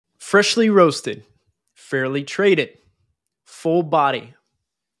Freshly roasted, fairly traded, full body,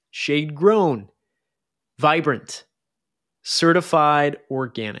 shade grown, vibrant, certified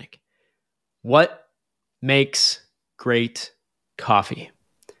organic. What makes great coffee?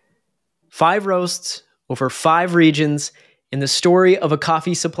 5 roasts over 5 regions in the story of a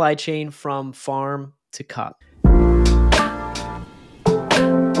coffee supply chain from farm to cup.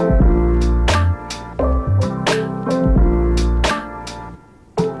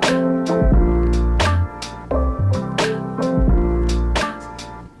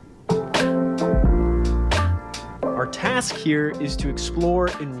 Our task here is to explore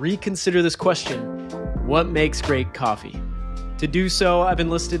and reconsider this question: what makes great coffee? To do so, I've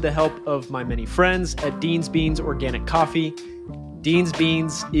enlisted the help of my many friends at Dean's Beans Organic Coffee. Dean's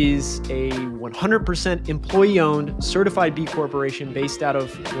Beans is a 100% employee-owned, certified B Corporation based out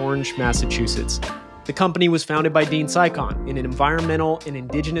of Orange, Massachusetts. The company was founded by Dean Sycon, an environmental and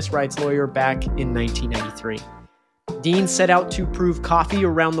indigenous rights lawyer back in 1993. Dean set out to prove coffee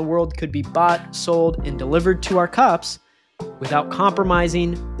around the world could be bought, sold, and delivered to our cups without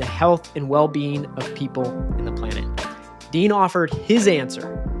compromising the health and well-being of people and the planet. Dean offered his answer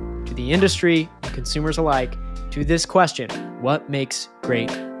to the industry and consumers alike to this question: what makes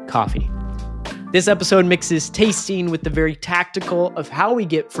great coffee? This episode mixes tasting with the very tactical of how we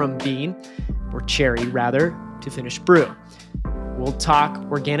get from bean, or cherry rather, to finished brew. We'll talk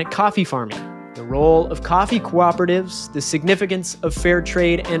organic coffee farming, the role of coffee cooperatives, the significance of fair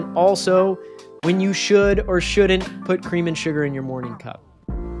trade, and also when you should or shouldn't put cream and sugar in your morning cup.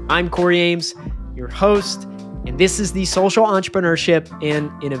 I'm Cory Ames, your host, and this is the Social Entrepreneurship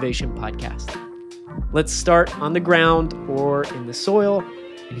and Innovation Podcast. Let's start on the ground or in the soil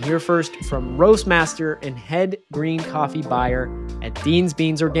and hear first from roast master and head green coffee buyer at Dean's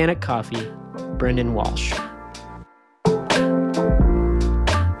Beans Organic Coffee, Brendan Walsh.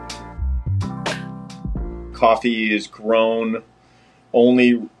 Coffee is grown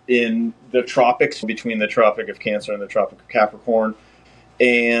only in the tropics, between the Tropic of Cancer and the Tropic of Capricorn.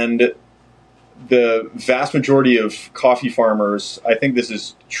 And the vast majority of coffee farmers, I think this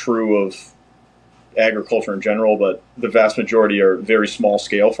is true of agriculture in general, but the vast majority are very small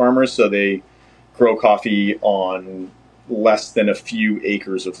scale farmers. So they grow coffee on less than a few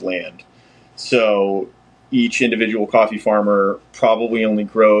acres of land. So each individual coffee farmer probably only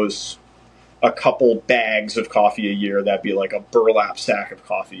grows a couple bags of coffee a year. That'd be like a burlap sack of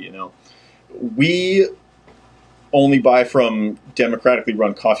coffee, you know. We only buy from democratically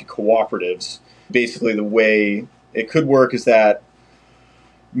run coffee cooperatives. Basically, the way it could work is that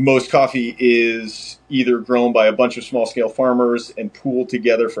most coffee is either grown by a bunch of small scale farmers and pooled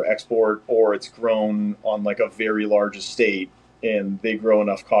together for export, or it's grown on like a very large estate and they grow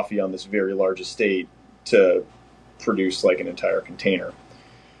enough coffee on this very large estate to produce like an entire container.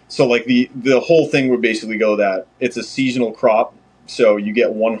 So like the whole thing would basically go that it's a seasonal crop. So you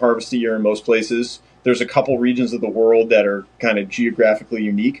get one harvest a year in most places. There's a couple regions of the world that are kind of geographically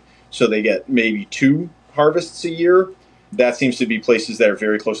unique. So they get maybe 2 harvests a year. That seems to be places that are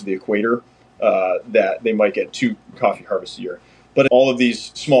very close to the equator, that they might get 2 coffee harvests a year. But all of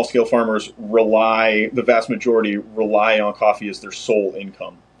these small scale farmers the vast majority rely on coffee as their sole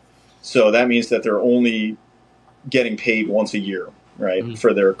income. So that means that they're only getting paid once a year, right,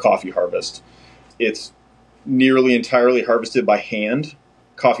 for their coffee harvest. It's nearly entirely harvested by hand.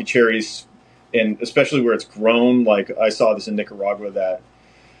 Coffee cherries, and especially where it's grown, like I saw this in Nicaragua, that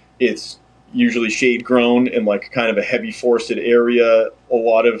it's usually shade grown in like kind of a heavy forested area. A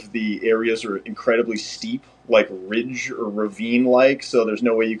lot of the areas are incredibly steep, like ridge or ravine like, so there's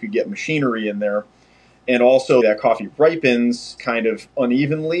no way you could get machinery in there. And also that coffee ripens kind of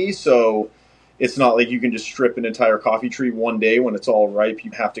unevenly, so it's not like you can just strip an entire coffee tree one day when it's all ripe.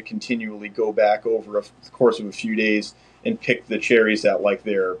 You have to continually go back over the course of a few days and pick the cherries at like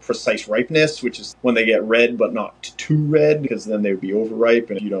their precise ripeness, which is when they get red but not too red, because then they would be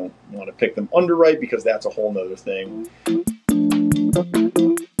overripe, and you don't want to pick them underripe because that's a whole nother thing.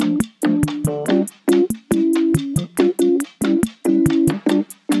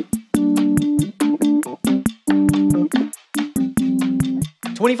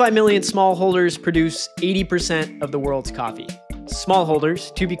 $25 million smallholders produce 80% of the world's coffee.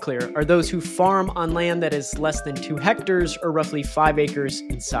 Smallholders, to be clear, are those who farm on land that is less than 2 hectares or roughly 5 acres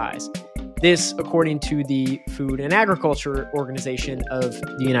in size. This, according to the Food and Agriculture Organization of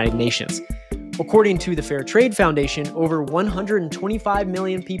the United Nations. According to the Fair Trade Foundation, over 125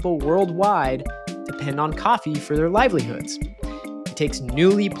 million people worldwide depend on coffee for their livelihoods. It takes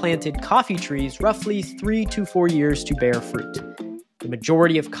newly planted coffee trees roughly 3 to 4 years to bear fruit. The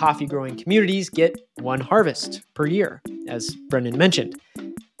majority of coffee growing communities get 1 harvest per year, as Brendan mentioned.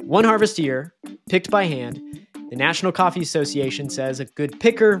 1 harvest a year, picked by hand. The National Coffee Association says a good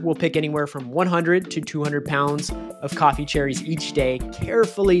picker will pick anywhere from 100 to 200 pounds of coffee cherries each day,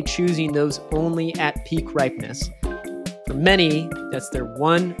 carefully choosing those only at peak ripeness. For many, that's their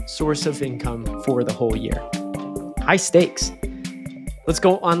one source of income for the whole year. High stakes. Let's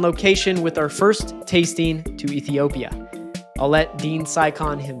go on location with our first tasting to Ethiopia. I'll let Dean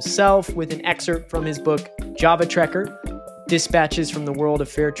Saikon himself, with an excerpt from his book, Java Trekker, Dispatches from the World of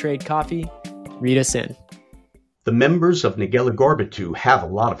Fair Trade Coffee, read us in. The members of Negele Gorbitu have a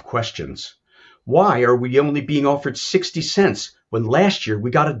lot of questions. Why are we only being offered 60 cents when last year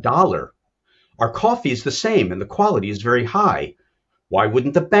we got $1? Our coffee is the same and the quality is very high. Why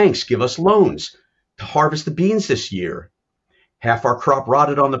wouldn't the banks give us loans to harvest the beans this year? Half our crop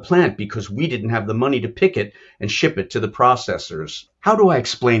rotted on the plant because we didn't have the money to pick it and ship it to the processors. How do I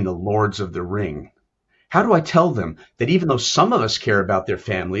explain the Lords of the Ring? How do I tell them that even though some of us care about their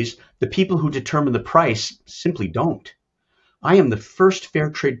families, the people who determine the price simply don't? I am the first fair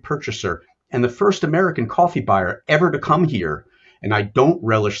trade purchaser and the first American coffee buyer ever to come here, and I don't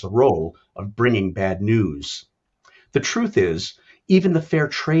relish the role of bringing bad news. The truth is, even the fair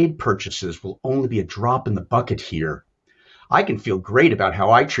trade purchases will only be a drop in the bucket here. I can feel great about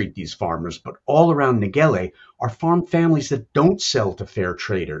how I treat these farmers, but all around Negele are farm families that don't sell to fair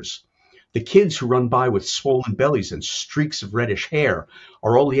traders. The kids who run by with swollen bellies and streaks of reddish hair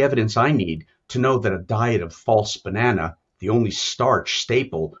are all the evidence I need to know that a diet of false banana, the only starch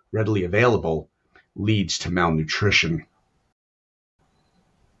staple readily available, leads to malnutrition.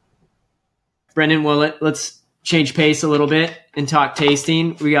 Brendan, well, let's change pace a little bit and talk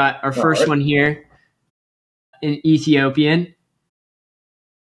tasting. We got our first one here, an Ethiopian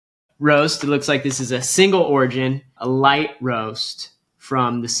roast. It looks like this is a single origin, a light roast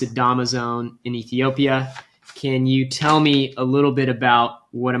from the Sidama zone in Ethiopia. Can you tell me a little bit about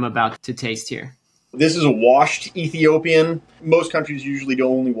what I'm about to taste here? This is a washed Ethiopian. Most countries usually do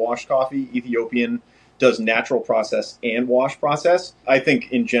only washed coffee. Ethiopian does natural process and wash process. I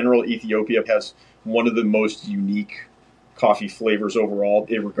think in general, Ethiopia has one of the most unique coffee flavors overall,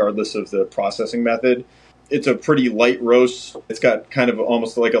 regardless of the processing method. It's a pretty light roast. It's got kind of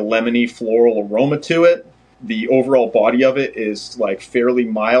almost like a lemony floral aroma to it. The overall body of it is like fairly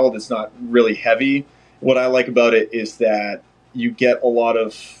mild. It's not really heavy. What I like about it is that you get a lot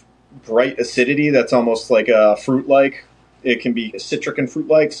of bright acidity that's almost like a fruit-like. It can be citric and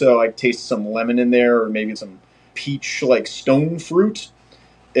fruit-like, so I taste some lemon in there or maybe some peach-like stone fruit.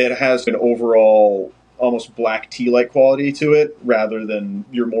 It has an overall almost black tea-like quality to it rather than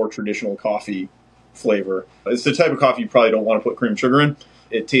your more traditional coffee flavor. It's the type of coffee you probably don't want to put cream sugar in.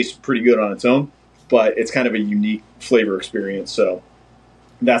 It tastes pretty good on its own, but it's kind of a unique flavor experience. So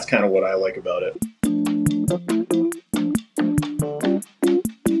that's kind of what I like about it.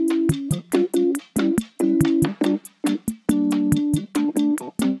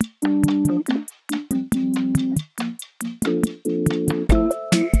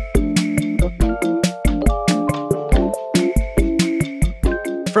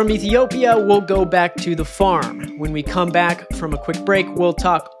 From Ethiopia, we'll go back to the farm. When we come back from a quick break, we'll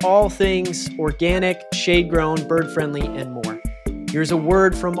talk all things organic, shade-grown, bird-friendly, and more. Here's a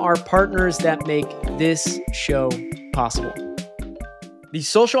word from our partners that make this show possible. The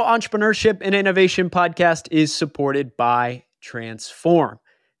Social Entrepreneurship and Innovation Podcast is supported by Transform.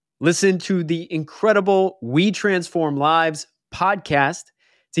 Listen to the incredible We Transform Lives podcast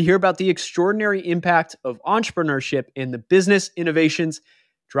to hear about the extraordinary impact of entrepreneurship and the business innovations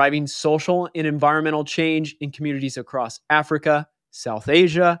driving social and environmental change in communities across Africa, South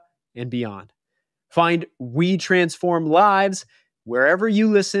Asia, and beyond. Find We Transform Lives wherever you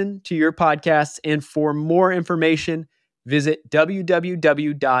listen to your podcasts, and for more information, visit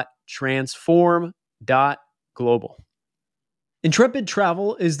www.transform.global. Intrepid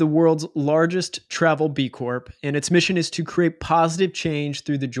Travel is the world's largest travel B Corp, and its mission is to create positive change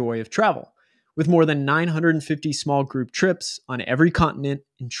through the joy of travel. With more than 950 small group trips on every continent,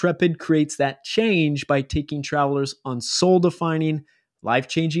 Intrepid creates that change by taking travelers on soul-defining,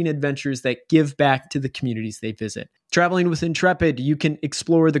 life-changing adventures that give back to the communities they visit. Traveling with Intrepid, you can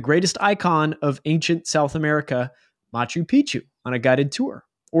explore the greatest icon of ancient South America, Machu Picchu, on a guided tour.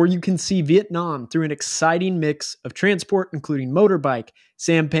 Or you can see Vietnam through an exciting mix of transport, including motorbike,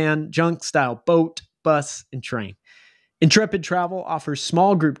 sampan, junk-style boat, bus, and train. Intrepid Travel offers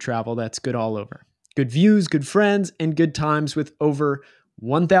small group travel that's good all over. Good views, good friends, and good times with over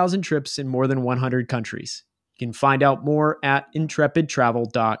 1,000 trips in more than 100 countries. You can find out more at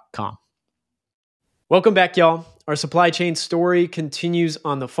intrepidtravel.com. Welcome back, y'all. Our supply chain story continues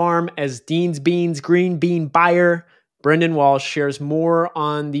on the farm as Dean's Beans green bean buyer Brendan Walsh shares more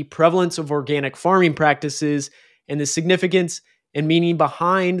on the prevalence of organic farming practices and the significance and meaning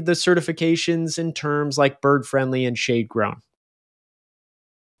behind the certifications in terms like bird-friendly and shade-grown.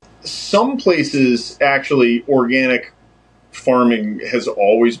 Some places, actually, organic farming has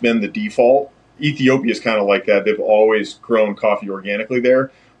always been the default. Ethiopia is kind of like that. They've always grown coffee organically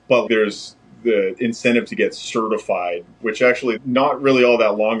there, but there's the incentive to get certified, which actually not really all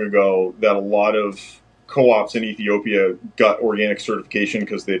that long ago that a lot of co-ops in Ethiopia got organic certification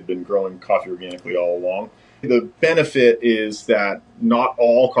because they'd been growing coffee organically all along. The benefit is that not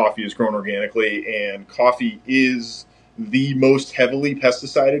all coffee is grown organically, and coffee is the most heavily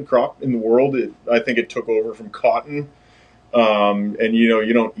pesticided crop in the world. I think it took over from cotton. And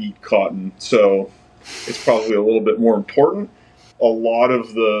you don't eat cotton, so it's probably a little bit more important. A lot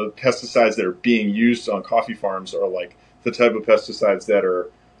of the pesticides that are being used on coffee farms are like the type of pesticides that are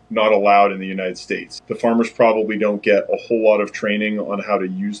not allowed in the United States. The farmers probably don't get a whole lot of training on how to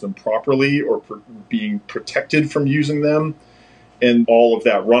use them properly or being protected from using them. And all of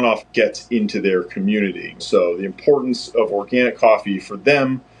that runoff gets into their community. So the importance of organic coffee for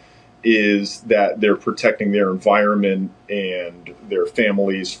them is that they're protecting their environment and their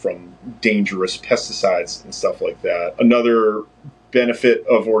families from dangerous pesticides and stuff like that. Another benefit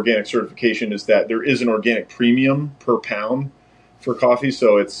of organic certification is that there is an organic premium per pound for coffee.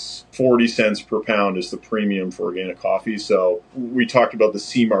 So it's 40 cents per pound is the premium for organic coffee. So we talked about the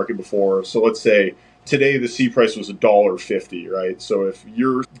C market before. So let's say today the C price was $1.50, right? So if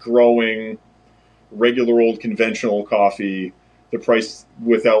you're growing regular old conventional coffee, the price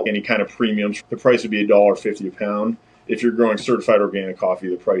without any kind of premiums, the price would be $1.50 a pound. If you're growing certified organic coffee,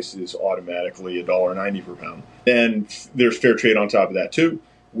 the price is automatically $1.90 per pound. And there's fair trade on top of that too,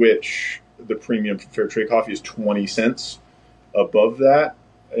 which the premium for fair trade coffee is 20 cents above that.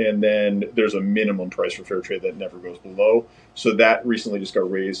 And then there's a minimum price for fair trade that never goes below. So that recently just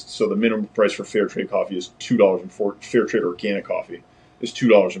got raised. So the minimum price for fair trade coffee is $2.40. Fair trade organic coffee is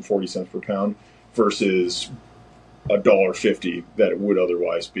 $2.40 per pound versus $1.50 that it would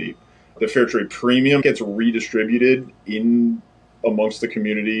otherwise be. The fair trade premium gets redistributed in amongst the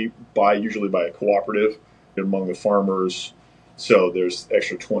community usually by a cooperative among the farmers. So there's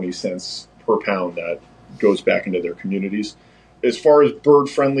extra 20 cents per pound that goes back into their communities. As far as bird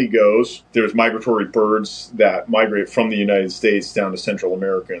friendly goes, there's migratory birds that migrate from the United States down to Central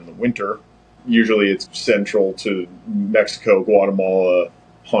America in the winter. Usually it's central to Mexico, Guatemala,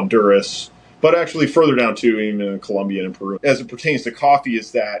 Honduras, but actually further down too, even in Colombia and Peru. As it pertains to coffee,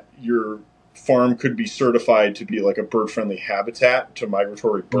 is that your farm could be certified to be like a bird-friendly habitat to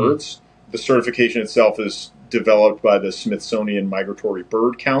migratory birds. The certification itself is developed by the Smithsonian Migratory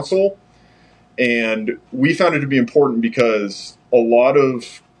Bird Council. And we found it to be important because a lot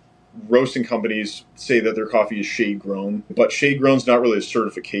of roasting companies say that their coffee is shade-grown, but shade-grown is not really a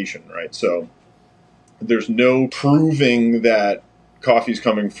certification, right? So there's no proving that coffee is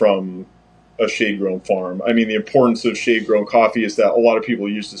coming from a shade-grown farm. I mean, the importance of shade-grown coffee is that a lot of people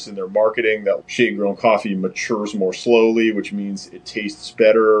use this in their marketing, that shade-grown coffee matures more slowly, which means it tastes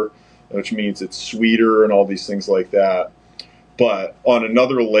better, which means it's sweeter and all these things like that. But on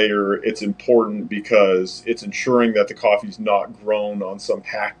another layer, it's important because it's ensuring that the coffee's not grown on some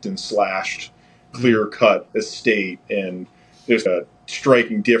hacked and slashed, clear-cut estate. And there's a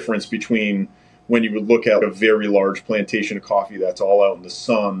striking difference between when you would look at a very large plantation of coffee that's all out in the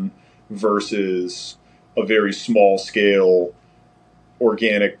sun versus a very small-scale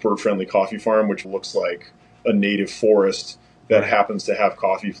organic bird-friendly coffee farm, which looks like a native forest that happens to have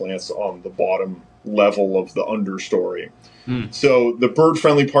coffee plants on the bottom level of the understory. So the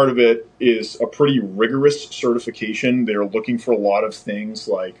bird-friendly part of it is a pretty rigorous certification. They're looking for a lot of things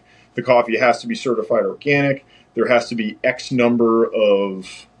like the coffee has to be certified organic. There has to be X number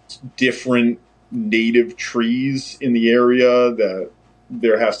of different native trees in the area, that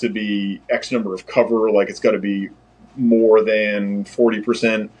there has to be X number of cover, like it's got to be more than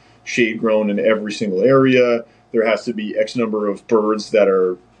 40% shade grown in every single area. There has to be X number of birds that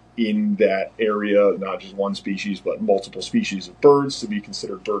are in that area, not just one species, but multiple species of birds to be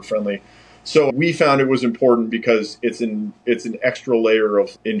considered bird friendly. So we found it was important because it's an extra layer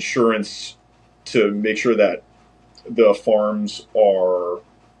of insurance to make sure that the farms are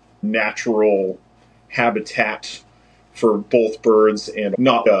natural habitat for both birds and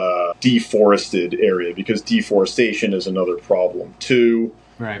not a deforested area, because deforestation is another problem too.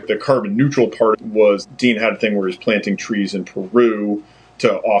 Right. The carbon neutral part was Dean had a thing where he was planting trees in Peru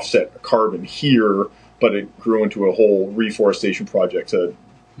to offset carbon here, but it grew into a whole reforestation project to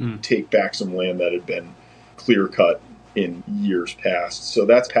take back some land that had been clear cut in years past. So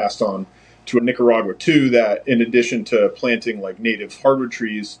that's passed on to Nicaragua too, that in addition to planting like native hardwood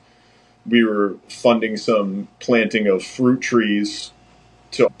trees, we were funding some planting of fruit trees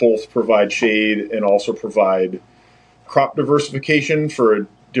to both provide shade and also provide crop diversification for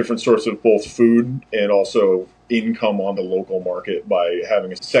different sorts of both food and also income on the local market by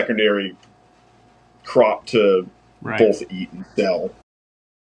having a secondary crop to both eat and sell.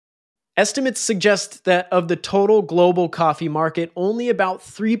 Estimates suggest that of the total global coffee market, only about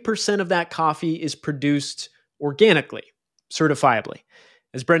 3% of that coffee is produced organically, certifiably.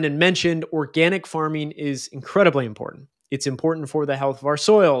 As Brendan mentioned, organic farming is incredibly important. It's important for the health of our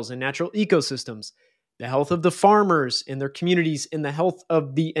soils and natural ecosystems, the health of the farmers and their communities, and the health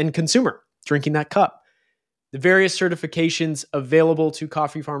of the end consumer drinking that cup. The various certifications available to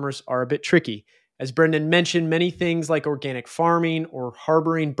coffee farmers are a bit tricky. As Brendan mentioned, many things like organic farming or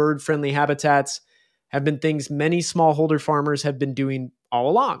harboring bird-friendly habitats have been things many smallholder farmers have been doing all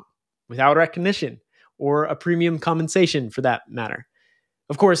along without recognition or a premium compensation for that matter.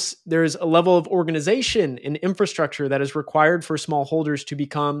 Of course, there's a level of organization and infrastructure that is required for smallholders to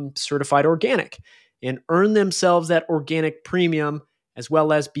become certified organic and earn themselves that organic premium, as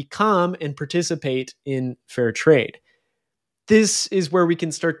well as become and participate in fair trade. This is where we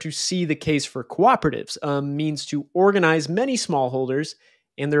can start to see the case for cooperatives, a means to organize many smallholders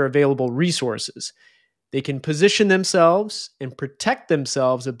and their available resources. They can position themselves and protect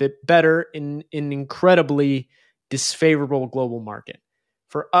themselves a bit better in an incredibly disfavorable global market.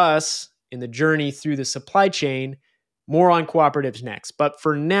 For us, in the journey through the supply chain, more on cooperatives next. But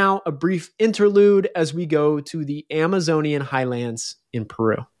for now, a brief interlude as we go to the Amazonian highlands in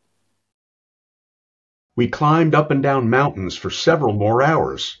Peru. We climbed up and down mountains for several more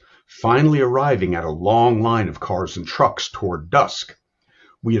hours, finally arriving at a long line of cars and trucks toward dusk.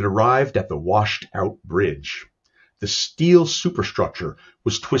 We had arrived at the washed-out bridge. The steel superstructure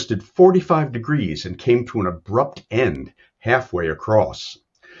was twisted 45 degrees and came to an abrupt end halfway across.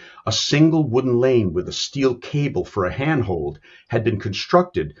 A single wooden lane with a steel cable for a handhold had been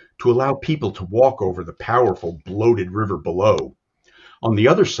constructed to allow people to walk over the powerful, bloated river below. On the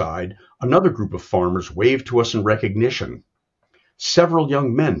other side, another group of farmers waved to us in recognition. Several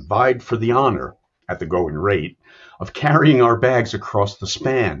young men vied for the honor, at the going rate, of carrying our bags across the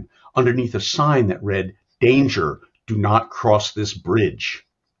span, underneath a sign that read, "Danger, do not cross this bridge."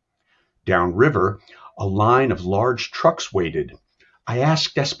 Downriver, a line of large trucks waited. I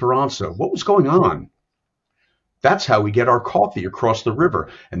asked Esperanza what was going on. "That's how we get our coffee across the river,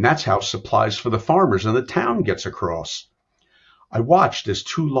 and that's how supplies for the farmers in the town gets across." I watched as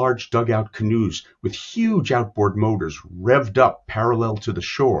two large dugout canoes with huge outboard motors revved up parallel to the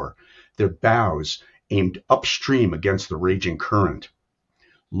shore, their bows aimed upstream against the raging current.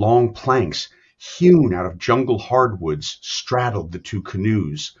 Long planks, hewn out of jungle hardwoods, straddled the two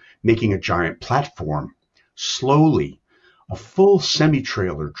canoes, making a giant platform. Slowly, a full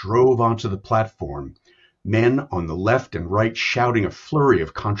semi-trailer drove onto the platform, men on the left and right shouting a flurry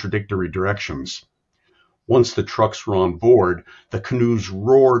of contradictory directions. Once the trucks were on board, the canoes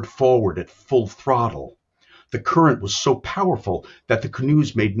roared forward at full throttle. The current was so powerful that the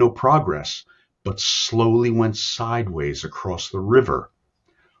canoes made no progress, but slowly went sideways across the river.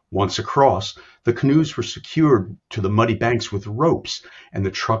 Once across, the canoes were secured to the muddy banks with ropes, and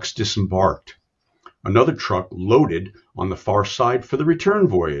the trucks disembarked. Another truck loaded on the far side for the return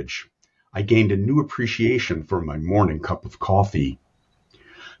voyage. I gained a new appreciation for my morning cup of coffee.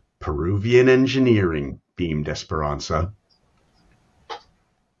 "Peruvian engineering," beamed Esperanza.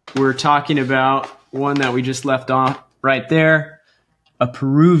 We're talking about one that we just left off right there, a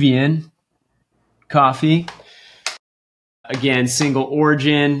Peruvian coffee. Again, single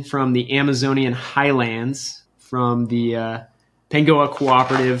origin from the Amazonian highlands, from the Pengoa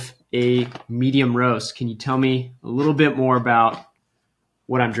Cooperative, a medium roast. Can you tell me a little bit more about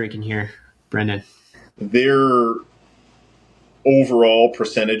what I'm drinking here, Brendan? Their overall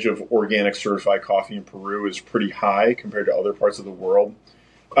percentage of organic certified coffee in Peru is pretty high compared to other parts of the world.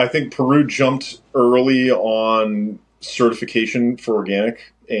 I think Peru jumped early on certification for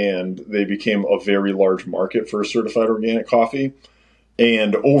organic, and they became a very large market for certified organic coffee.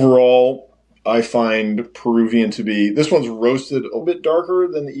 And overall, I find Peruvian to be, this one's roasted a little bit darker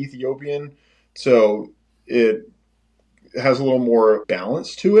than the Ethiopian, so it has a little more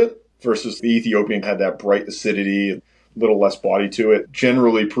balance to it versus the Ethiopian had that bright acidity, a little less body to it.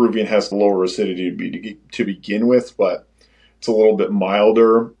 Generally, Peruvian has lower acidity to begin with, but it's a little bit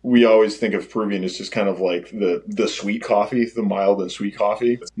milder. We always think of Peruvian as just kind of like the sweet coffee, the mild and sweet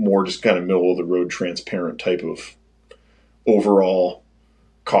coffee. It's more just kind of middle of the road, transparent type of overall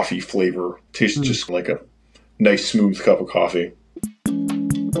coffee flavor. Tastes just like a nice, smooth cup of coffee.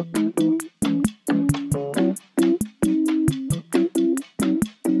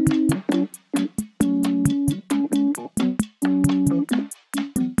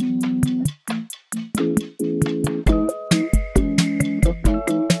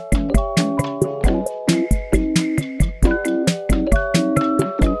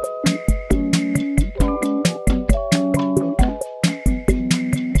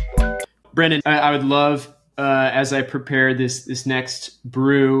 Brendan, I would love, as I prepare this next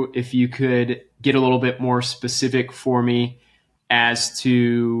brew, if you could get a little bit more specific for me as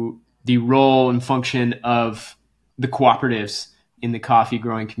to the role and function of the cooperatives in the coffee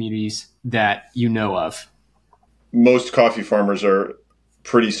growing communities that you know of. Most coffee farmers are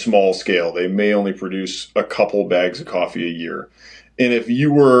pretty small scale. They may only produce a couple bags of coffee a year. And if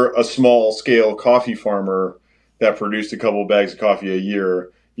you were a small scale coffee farmer that produced a couple bags of coffee a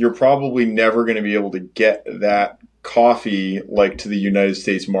year, you're probably never going to be able to get that coffee like to the United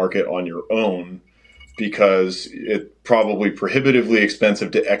States market on your own, because it's probably prohibitively expensive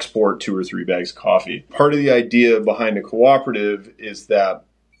to export 2 or 3 bags of coffee. Part of the idea behind a cooperative is that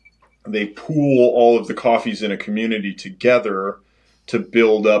they pool all of the coffees in a community together to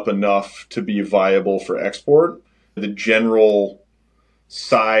build up enough to be viable for export. The general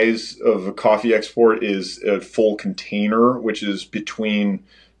size of a coffee export is a full container, which is between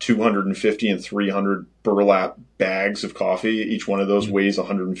 250 and 300 burlap bags of coffee. Each one of those weighs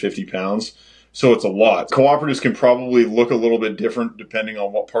 150 pounds. So it's a lot. Cooperatives can probably look a little bit different depending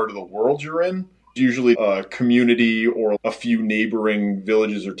on what part of the world you're in. Usually a community or a few neighboring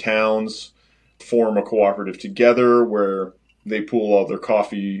villages or towns form a cooperative together where they pool all their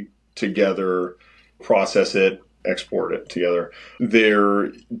coffee together, process it, export it together.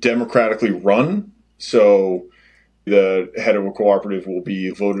 They're democratically run. So the head of a cooperative will be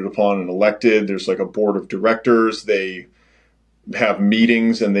voted upon and elected. There's like a board of directors. They have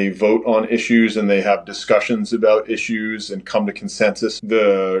meetings and they vote on issues and they have discussions about issues and come to consensus.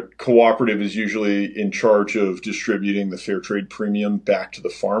 The cooperative is usually in charge of distributing the fair trade premium back to the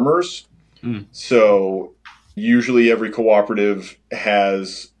farmers. So usually every cooperative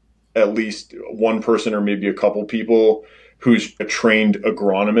has at least one person or maybe a couple people who's a trained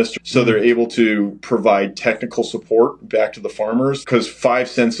agronomist. So they're able to provide technical support back to the farmers, because 5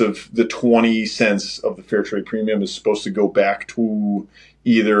 cents of the 20 cents of the fair trade premium is supposed to go back to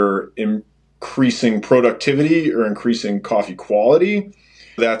either increasing productivity or increasing coffee quality.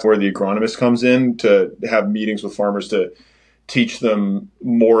 That's where the agronomist comes in, to have meetings with farmers to teach them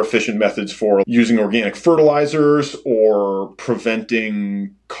more efficient methods for using organic fertilizers or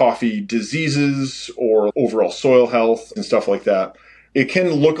preventing coffee diseases or overall soil health and stuff like that. It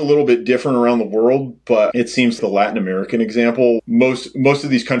can look a little bit different around the world, but it seems the Latin American example, most of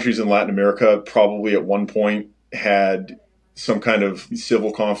these countries in Latin America probably at one point had some kind of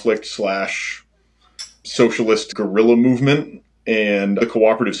civil conflict / socialist guerrilla movement, and the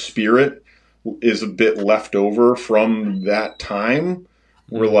cooperative spirit is a bit left over from that time,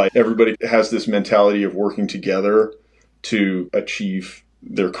 where like everybody has this mentality of working together to achieve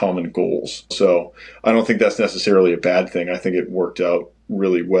their common goals. So I don't think that's necessarily a bad thing. I think it worked out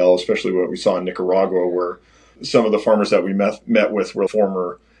really well, especially what we saw in Nicaragua, where some of the farmers that we met with were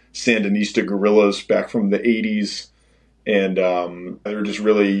former Sandinista guerrillas back from the 80s. And they were just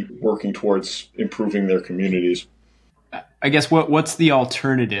really working towards improving their communities. I guess what's the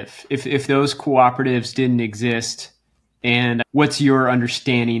alternative if those cooperatives didn't exist, and what's your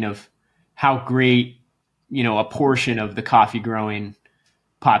understanding of how great, a portion of the coffee growing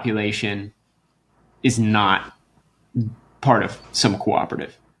population is not part of some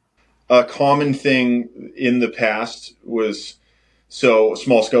cooperative? A common thing in the past was, so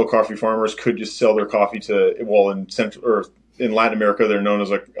small scale coffee farmers could just sell their coffee to, in Latin America, they're known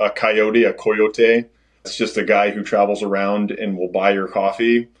as a coyote. It's just a guy who travels around and will buy your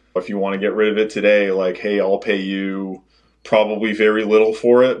coffee. If you want to get rid of it today, like, hey, I'll pay you probably very little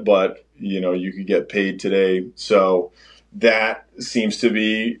for it, but you could get paid today. So that seems to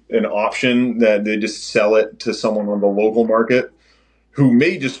be an option, that they just sell it to someone on the local market who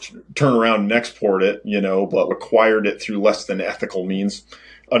may just turn around and export it, but acquired it through less than ethical means.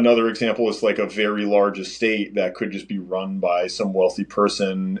 Another example is like a very large estate that could just be run by some wealthy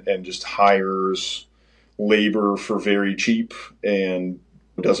person and just hires labor for very cheap and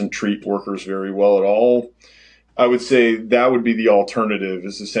doesn't treat workers very well at all. I would say that would be the alternative,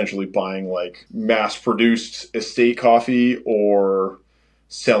 is essentially buying like mass-produced estate coffee or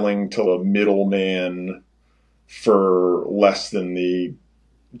selling to a middleman for less than the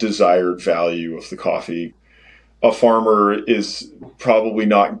desired value of the coffee. A farmer is probably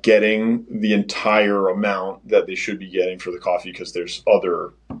not getting the entire amount that they should be getting for the coffee, because there's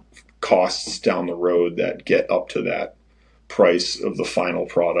other costs down the road that get up to that price of the final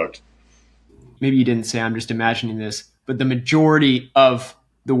product. Maybe you didn't say, I'm just imagining this, but the majority of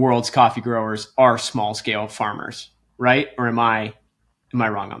the world's coffee growers are small scale farmers, right? Or am I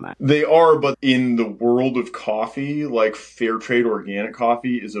wrong on that? They are, but in the world of coffee, like fair trade organic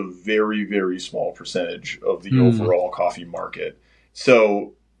coffee is a very, very small percentage of the overall coffee market.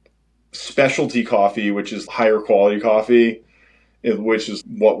 So specialty coffee, which is higher quality coffee, which is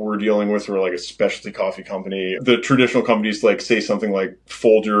what we're dealing with. We're like a specialty coffee company. The traditional companies, like say something like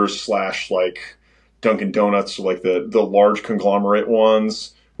Folgers / like Dunkin' Donuts, like the large conglomerate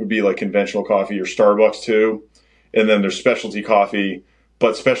ones would be like conventional coffee, or Starbucks too. And then there's specialty coffee,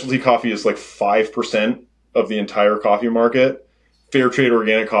 but specialty coffee is like 5% of the entire coffee market. Fair trade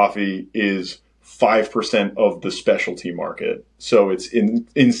organic coffee is 5% of the specialty market. So it's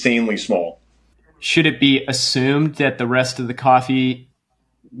insanely small. Should it be assumed that the rest of the coffee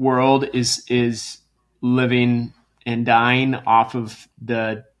world is living and dying off of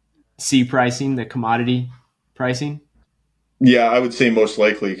the C pricing, the commodity pricing? Yeah, I would say most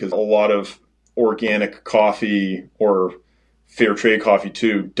likely, because a lot of organic coffee or fair trade coffee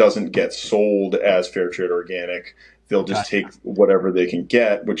too doesn't get sold as fair trade organic. They'll just take whatever they can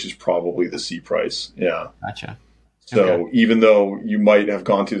get, which is probably the C price. Yeah. Gotcha. So even though you might have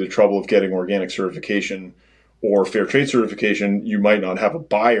gone through the trouble of getting organic certification or fair trade certification, you might not have a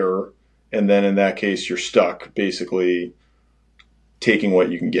buyer. And then in that case, you're stuck basically taking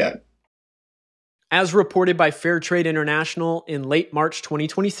what you can get. As reported by Fair Trade International in late March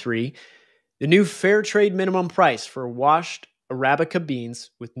 2023, the new fair trade minimum price for washed Arabica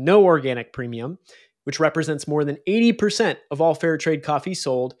beans with no organic premium, which represents more than 80% of all fair trade coffee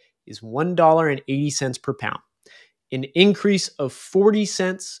sold, is $1.80 per pound, an increase of 40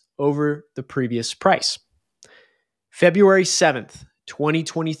 cents over the previous price. February 7th,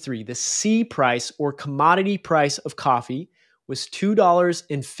 2023, the C price or commodity price of coffee was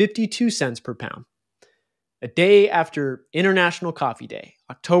 $2.52 per pound. A day after International Coffee Day,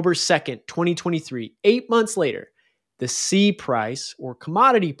 October 2nd, 2023, 8 months later, the C price or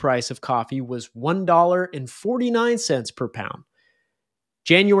commodity price of coffee was $1.49 per pound.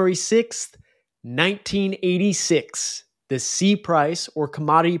 January 6th, 1986, the C price or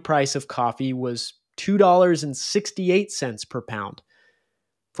commodity price of coffee was $2.68 per pound.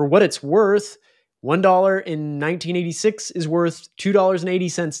 For what it's worth, $1 in 1986 is worth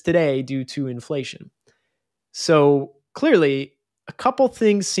 $2.80 today due to inflation. So clearly, a couple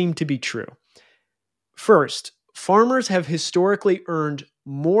things seem to be true. First, farmers have historically earned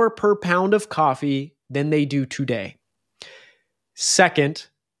more per pound of coffee than they do today. Second,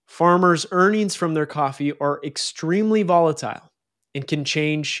 farmers' earnings from their coffee are extremely volatile and can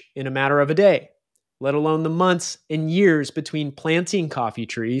change in a matter of a day, let alone the months and years between planting coffee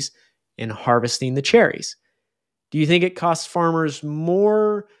trees and harvesting the cherries. Do you think it costs farmers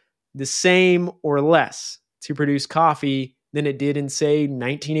more, the same, or less to produce coffee than it did in, say,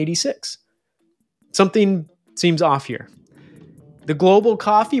 1986? Something seems off here. The global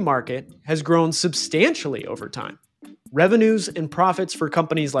coffee market has grown substantially over time. Revenues and profits for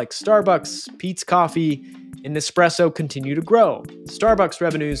companies like Starbucks, Peet's Coffee, and Nespresso continue to grow. Starbucks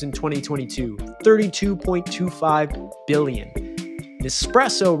revenues in 2022, $32.25 billion.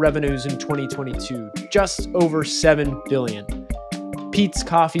 Nespresso revenues in 2022, just over $7 billion. Peet's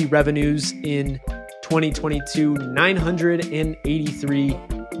Coffee revenues in 2022,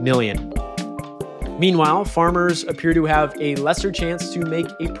 $983 million. Meanwhile, farmers appear to have a lesser chance to make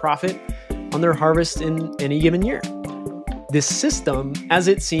a profit on their harvest in any given year. This system, as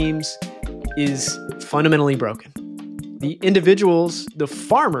it seems, is fundamentally broken. The individuals, the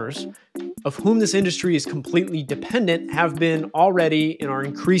farmers, of whom this industry is completely dependent, have been already and are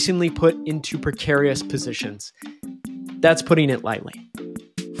increasingly put into precarious positions. That's putting it lightly.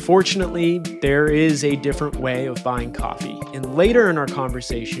 Fortunately, there is a different way of buying coffee. And later in our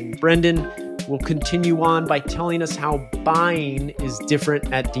conversation, Brendan will continue on by telling us how buying is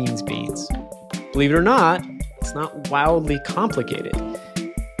different at Dean's Beans. Believe it or not, it's not wildly complicated.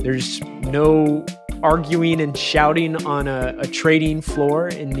 There's no arguing and shouting on a trading floor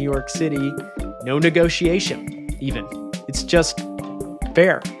in New York City, no negotiation even. It's just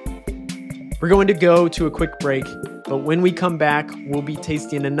fair. We're going to go to a quick break, but when we come back, we'll be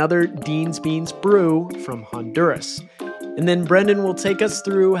tasting another Dean's Beans brew from Honduras. And then Brendan will take us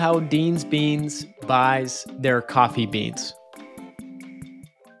through how Dean's Beans buys their coffee beans.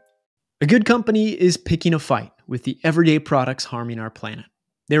 A good company is picking a fight with the everyday products harming our planet.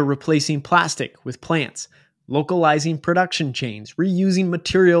 They're replacing plastic with plants, localizing production chains, reusing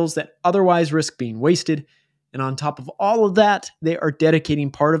materials that otherwise risk being wasted, and on top of all of that, they are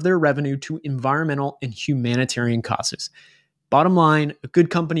dedicating part of their revenue to environmental and humanitarian causes. Bottom line, a good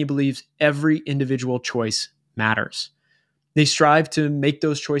company believes every individual choice matters. They strive to make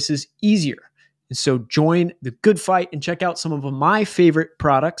those choices easier. And so join the good fight and check out some of my favorite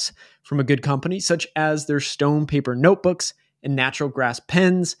products from a good company, such as their stone paper notebooks and natural grass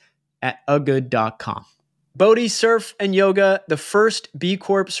pens at agood.com. Bodhi Surf and Yoga, the first B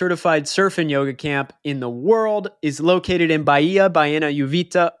Corp certified surf and yoga camp in the world, is located in Bahia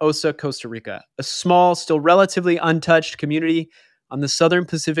Uvita, Osa, Costa Rica, a small, still relatively untouched community on the southern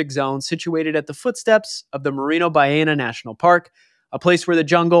Pacific zone situated at the footsteps of the Merino Baena National Park, a place where the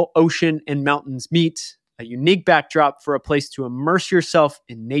jungle, ocean, and mountains meet, a unique backdrop for a place to immerse yourself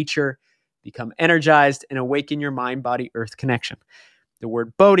in nature, become energized, and awaken your mind-body-earth connection. The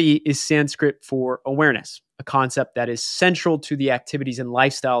word Bodhi is Sanskrit for awareness, a concept that is central to the activities and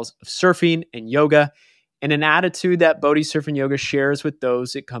lifestyles of surfing and yoga, and an attitude that Bodhi Surf and Yoga shares with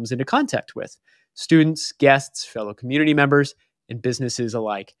those it comes into contact with, students, guests, fellow community members, and businesses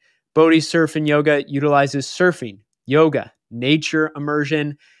alike. Bodhi Surf and Yoga utilizes surfing, yoga, nature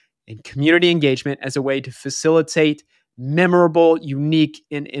immersion, and community engagement as a way to facilitate memorable, unique,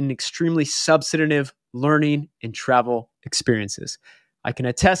 and extremely substantive learning and travel experiences. I can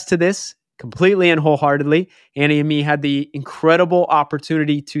attest to this completely and wholeheartedly. Annie and me had the incredible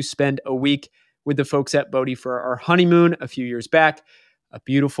opportunity to spend a week with the folks at Bodhi for our honeymoon a few years back. A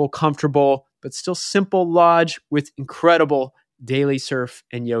beautiful, comfortable, but still simple lodge with incredible daily surf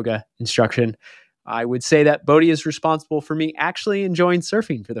and yoga instruction. I would say that Bodhi is responsible for me actually enjoying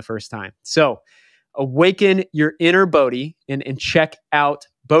surfing for the first time. So awaken your inner Bodhi and check out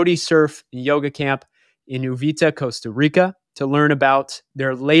Bodhi Surf and Yoga Camp in Uvita, Costa Rica. To learn about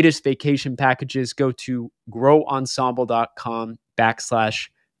their latest vacation packages, go to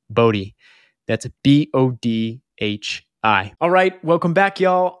growensemble.com/Bodhi. That's BODHI. All right, welcome back,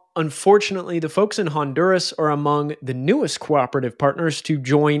 y'all. Unfortunately, the folks in Honduras are among the newest cooperative partners to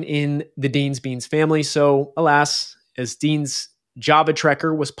join in the Dean's Beans family. So, alas, as Dean's Java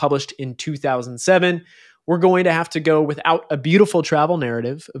Trekker was published in 2007, we're going to have to go without a beautiful travel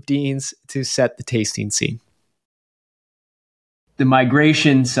narrative of Dean's to set the tasting scene. The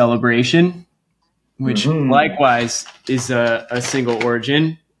migration celebration, which likewise is a single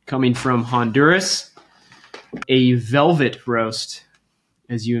origin coming from Honduras, a velvet roast,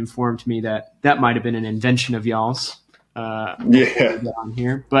 as you informed me that might have been an invention of y'all's. On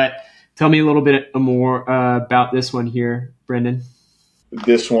here, but tell me a little bit more about this one here, Brendan.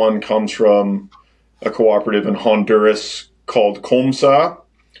 This one comes from a cooperative in Honduras called Comsa.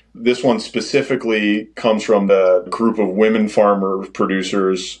 This one specifically comes from the group of women farmer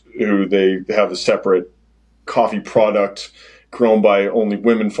producers who they have a separate coffee product grown by only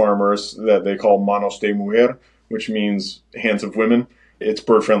women farmers that they call Manos de Mujer, which means hands of women. It's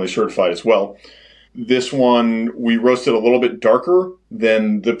bird friendly certified as well. This one, we roasted a little bit darker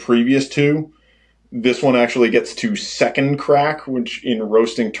than the previous two. This one actually gets to second crack, which in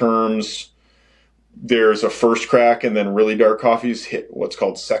roasting terms, there's a first crack and then really dark coffees hit what's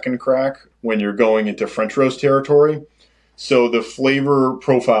called second crack when you're going into French roast territory. So the flavor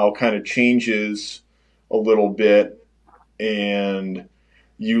profile kind of changes a little bit and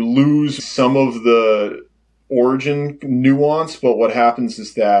you lose some of the origin nuance, but what happens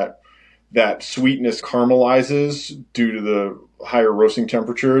is that sweetness caramelizes due to the higher roasting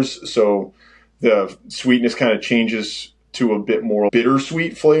temperatures. So the sweetness kind of changes to a bit more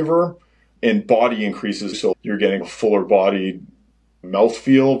bittersweet flavor and body increases. So you're getting a fuller bodied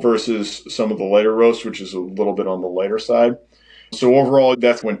mouthfeel versus some of the lighter roast, which is a little bit on the lighter side. So overall,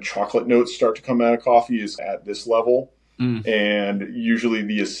 that's when chocolate notes start to come out of coffee is at this level. And usually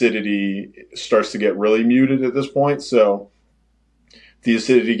the acidity starts to get really muted at this point. So the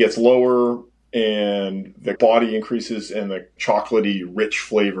acidity gets lower and the body increases and the chocolatey rich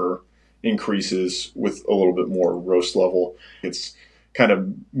flavor increases with a little bit more roast level. It's kind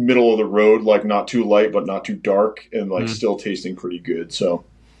of middle of the road, like not too light, but not too dark and like still tasting pretty good. So.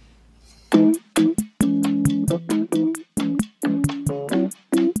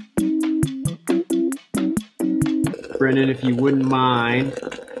 Brendan, if you wouldn't mind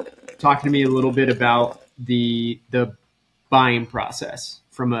talking to me a little bit about the buying process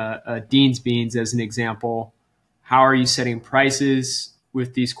from a Dean's Beans as an example. How are you setting prices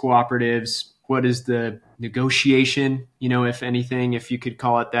with these cooperatives? What is the negotiation, if anything, if you could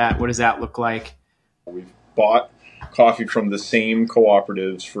call it that? What does that look like? We've bought coffee from the same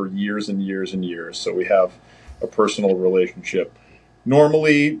cooperatives for years and years and years, so we have a personal relationship.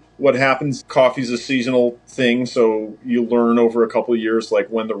 Normally, what happens, coffee is a seasonal thing, so you learn over a couple of years, like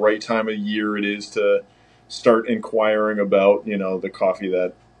when the right time of year it is to start inquiring about, the coffee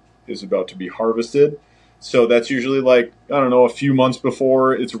that is about to be harvested. So that's usually like, I don't know, a few months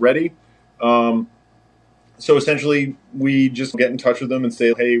before it's ready. So essentially, we just get in touch with them and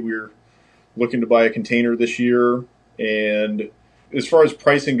say, hey, we're looking to buy a container this year. And as far as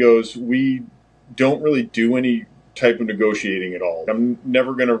pricing goes, we don't really do any type of negotiating at all. I'm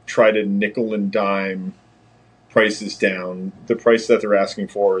never going to try to nickel and dime prices down. The price that they're asking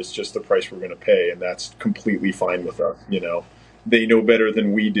for is just the price we're going to pay, and that's completely fine with us. They know better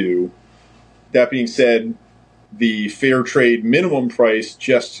than we do. That being said, the fair trade minimum price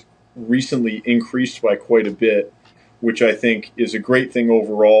just recently increased by quite a bit, which I think is a great thing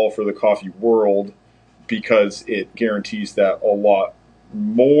overall for the coffee world, because it guarantees that a lot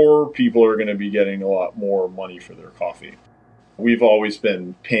more people are going to be getting a lot more money for their coffee. We've always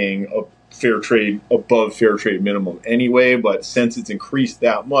been paying a fair trade above fair trade minimum anyway, but since it's increased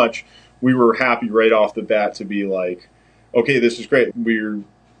that much, we were happy right off the bat to be like, okay, this is great. We're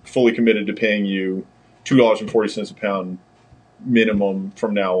fully committed to paying you $2.40 a pound minimum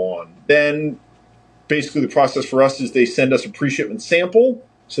from now on. Then basically the process for us is they send us a pre-shipment sample.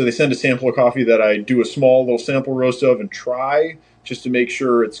 So they send a sample of coffee that I do a small little sample roast of and try just to make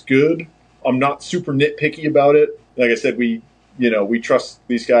sure it's good. I'm not super nitpicky about it. Like I said, we trust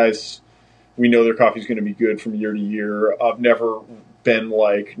these guys. We know their coffee is going to be good from year to year. I've never been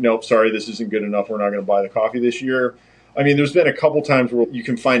like, nope, sorry, this isn't good enough. We're not going to buy the coffee this year. I mean, there's been a couple times where you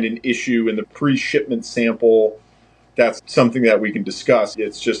can find an issue in the pre-shipment sample. That's something that we can discuss.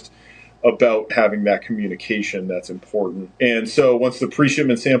 It's just about having that communication that's important. And so once the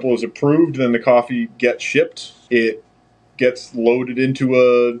pre-shipment sample is approved, then the coffee gets shipped. It gets loaded into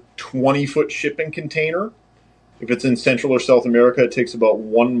a 20-foot shipping container. If it's in Central or South America, it takes about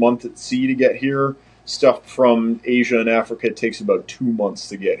 1 month at sea to get here. Stuff from Asia and Africa, it takes about 2 months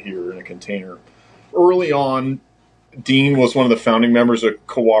to get here in a container. Early on, Dean was one of the founding members of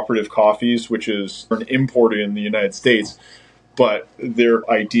Cooperative Coffees, which is an importer in the United States. But their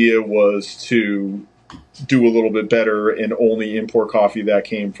idea was to do a little bit better and only import coffee that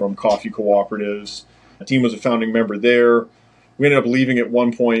came from coffee cooperatives. Dean was a founding member there. We ended up leaving at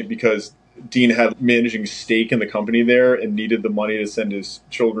one point because Dean had managing stake in the company there and needed the money to send his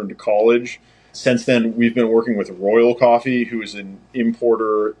children to college. Since then, we've been working with Royal Coffee, who is an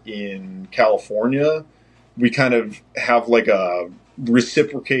importer in California. We kind of have like a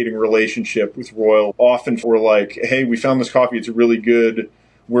reciprocating relationship with Royal. Often we're like, hey, we found this coffee. It's really good.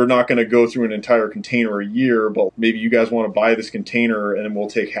 We're not going to go through an entire container a year, but maybe you guys want to buy this container and then we'll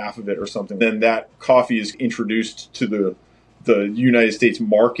take half of it or something. Then that coffee is introduced to the United States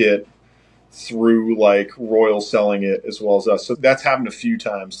market through like Royal selling it as well as us. So that's happened a few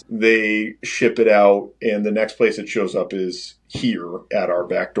times. They ship it out and the next place it shows up is here at our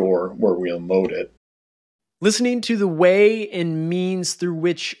back door where we unload it. Listening to the way and means through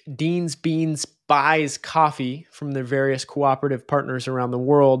which Dean's Beans buys coffee from their various cooperative partners around the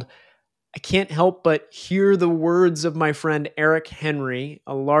world, I can't help but hear the words of my friend Eric Henry,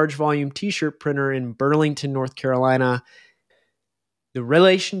 a large volume t-shirt printer in Burlington, North Carolina. The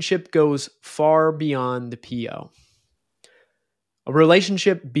relationship goes far beyond the PO. A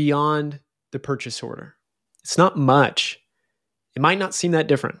relationship beyond the purchase order. It's not much. It might not seem that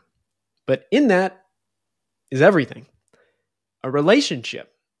different, but in that is everything. A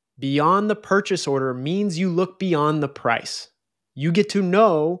relationship beyond the purchase order means you look beyond the price. You get to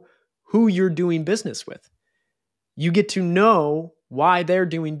know who you're doing business with. You get to know why they're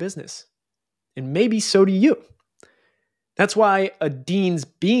doing business. And maybe so do you. That's why a Dean's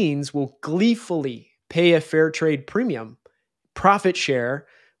Beans will gleefully pay a fair trade premium, profit share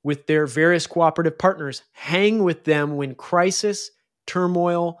with their various cooperative partners, hang with them when crisis,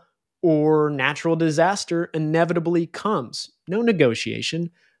 turmoil, or natural disaster inevitably comes. No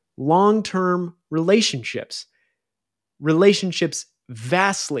negotiation. Long-term relationships. Relationships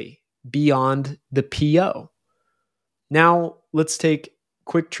vastly beyond the PO. Now, let's take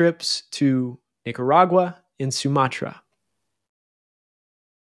quick trips to Nicaragua and Sumatra.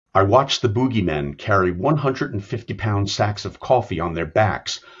 I watched the boogeymen carry 150-pound sacks of coffee on their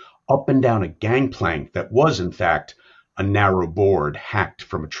backs up and down a gangplank that was, in fact, a narrow board hacked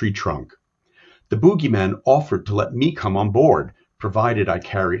from a tree trunk. The boogeymen offered to let me come on board, provided I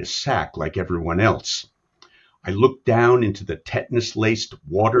carried a sack like everyone else. I looked down into the tetanus-laced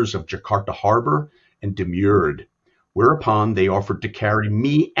waters of Jakarta Harbor and demurred, whereupon they offered to carry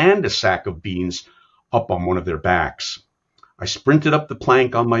me and a sack of beans up on one of their backs. I sprinted up the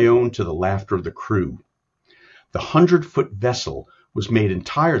plank on my own to the laughter of the crew. The 100-foot vessel was made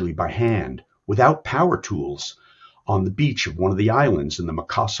entirely by hand, without power tools, on the beach of one of the islands in the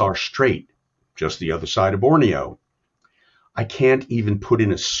Makassar Strait, just the other side of Borneo. I can't even put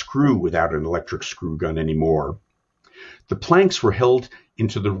in a screw without an electric screw gun anymore. The planks were held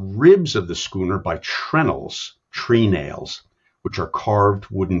into the ribs of the schooner by treenails, which are carved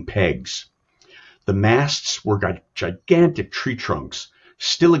wooden pegs. The masts were gigantic tree trunks,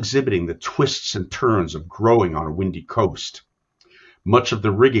 still exhibiting the twists and turns of growing on a windy coast. Much of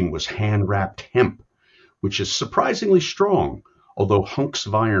the rigging was hand-wrapped hemp, which is surprisingly strong, although hunks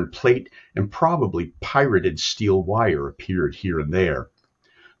of iron plate and probably pirated steel wire appeared here and there.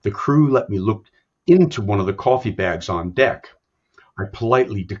 The crew let me look into one of the coffee bags on deck. I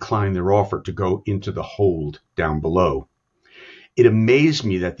politely declined their offer to go into the hold down below. It amazed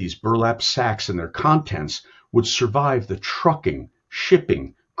me that these burlap sacks and their contents would survive the trucking,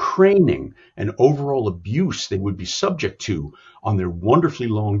 shipping, craning, and overall abuse they would be subject to on their wonderfully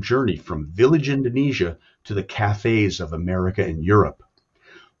long journey from village Indonesia to the cafes of America and Europe.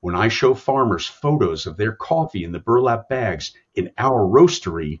 When I show farmers photos of their coffee in the burlap bags in our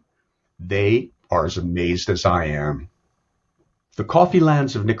roastery, they are as amazed as I am. The coffee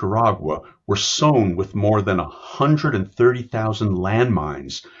lands of Nicaragua were sown with more than 130,000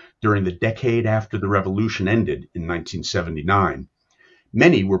 landmines during the decade after the revolution ended in 1979.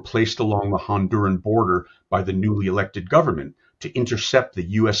 Many were placed along the Honduran border by the newly elected government to intercept the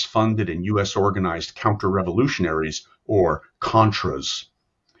U.S.-funded and U.S.-organized counter-revolutionaries, or Contras.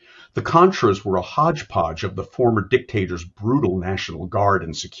 The Contras were a hodgepodge of the former dictator's brutal National Guard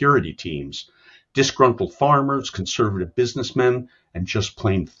and security teams, disgruntled farmers, conservative businessmen, and just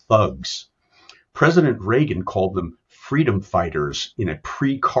plain thugs. President Reagan called them freedom fighters in a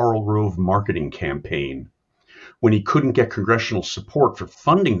pre-Karl Rove marketing campaign. When he couldn't get congressional support for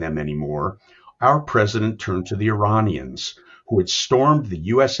funding them anymore, our president turned to the Iranians, who had stormed the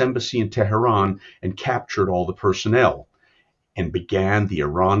U.S. Embassy in Tehran and captured all the personnel, and began the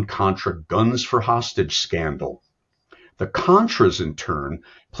Iran-Contra guns for hostage scandal. The Contras, in turn,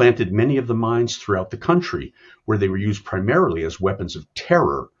 planted many of the mines throughout the country, where they were used primarily as weapons of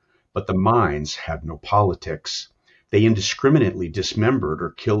terror, but the mines had no politics. They indiscriminately dismembered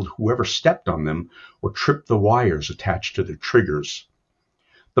or killed whoever stepped on them or tripped the wires attached to their triggers.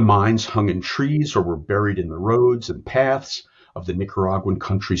 The mines hung in trees or were buried in the roads and paths of the Nicaraguan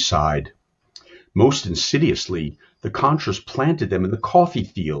countryside. Most insidiously, the Contras planted them in the coffee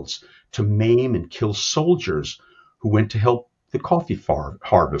fields to maim and kill soldiers who went to help the coffee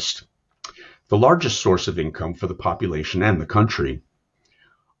harvest, the largest source of income for the population and the country.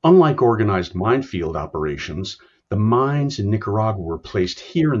 Unlike organized minefield operations, the mines in Nicaragua were placed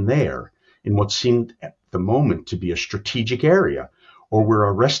here and there in what seemed at the moment to be a strategic area, or where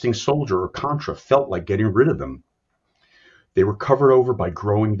a resting soldier or Contra felt like getting rid of them. They were covered over by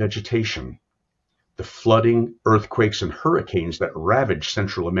growing vegetation. The flooding, earthquakes, and hurricanes that ravage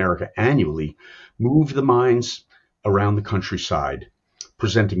Central America annually moved the mines around the countryside,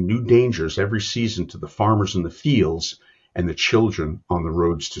 presenting new dangers every season to the farmers in the fields and the children on the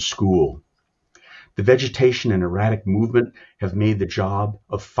roads to school. The vegetation and erratic movement have made the job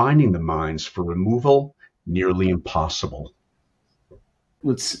of finding the mines for removal nearly impossible.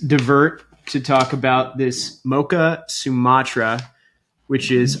 Let's divert to talk about this Mocha Sumatra,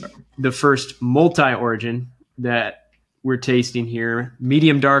 which is the first multi-origin that we're tasting here.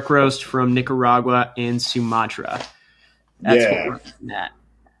 Medium dark roast from Nicaragua and Sumatra. That's what we're looking at.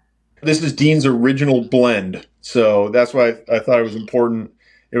 This is Dean's original blend. So that's why I thought it was important.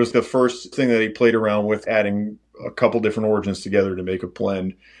 It was the first thing that he played around with, adding a couple different origins together to make a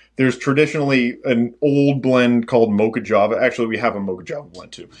blend. There's traditionally an old blend called Mocha Java. Actually, we have a Mocha Java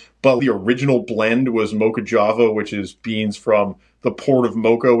blend too. But the original blend was Mocha Java, which is beans from the port of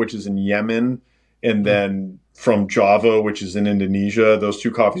Mocha, which is in Yemen, and then from Java, which is in Indonesia. Those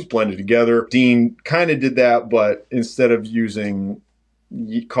two coffees blended together. Dean kind of did that, but instead of using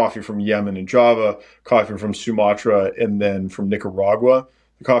coffee from Yemen and Java, coffee from Sumatra, and then from Nicaragua.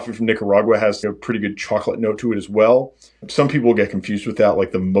 The coffee from Nicaragua has a pretty good chocolate note to it as well. Some people get confused with that,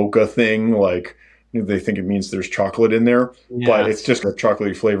 like the mocha thing, like they think it means there's chocolate in there, but it's just a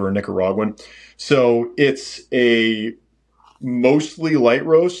chocolatey flavor in Nicaraguan. So it's a mostly light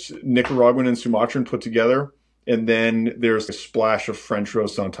roast, Nicaraguan and Sumatran put together, and then there's a splash of French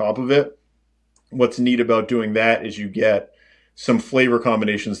roast on top of it. What's neat about doing that is you get some flavor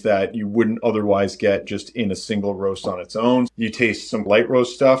combinations that you wouldn't otherwise get just in a single roast on its own. You taste some light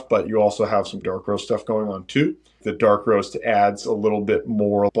roast stuff, but you also have some dark roast stuff going on too. The dark roast adds a little bit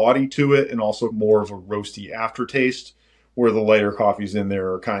more body to it and also more of a roasty aftertaste, where the lighter coffees in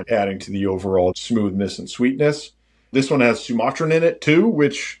there are kind of adding to the overall smoothness and sweetness. This one has Sumatran in it too,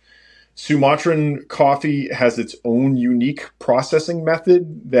 which Sumatran coffee has its own unique processing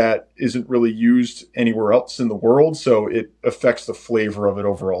method that isn't really used anywhere else in the world, so it affects the flavor of it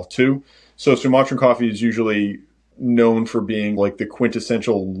overall too. So Sumatran coffee is usually known for being like the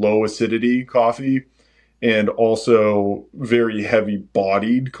quintessential low acidity coffee and also very heavy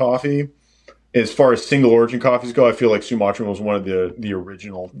bodied coffee. As far as single origin coffees go, I feel like Sumatran was one of the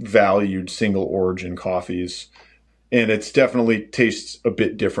original valued single origin coffees. And it's definitely tastes a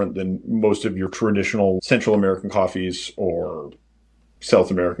bit different than most of your traditional Central American coffees or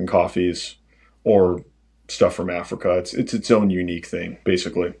South American coffees or stuff from Africa. It's its own unique thing,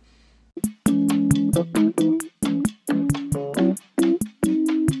 basically.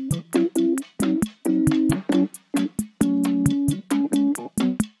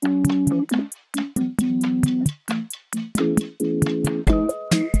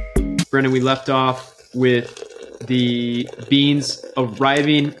 Brendan, we left off with the beans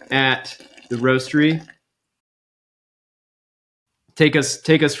arriving at the roastery. Take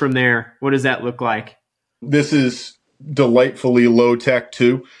us from there. What does that look like? This is delightfully low tech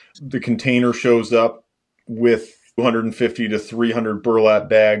too. The container shows up with 250 to 300 burlap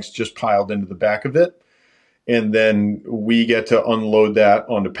bags just piled into the back of it. And then we get to unload that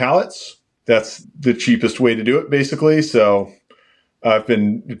onto pallets. That's the cheapest way to do it, basically. So I've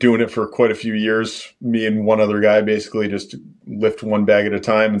been doing it for quite a few years. Me and one other guy basically just lift one bag at a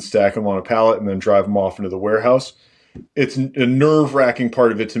time and stack them on a pallet and then drive them off into the warehouse. It's a nerve-wracking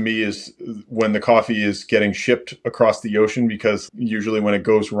part of it to me is when the coffee is getting shipped across the ocean, because usually when it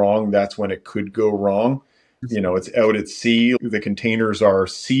goes wrong, that's when it could go wrong. You know, it's out at sea. The containers are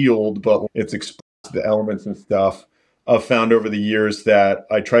sealed, but it's exposed to the elements and stuff. I've found over the years that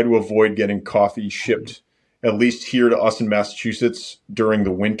I try to avoid getting coffee shipped at least here to us in Massachusetts during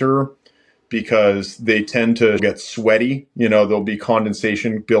the winter, because they tend to get sweaty. You know, there'll be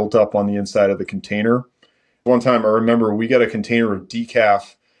condensation built up on the inside of the container. One time I remember we got a container of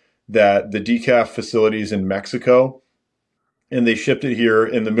decaf that the decaf facilities in Mexico, and they shipped it here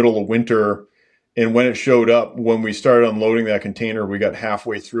in the middle of winter. And when it showed up, when we started unloading that container, we got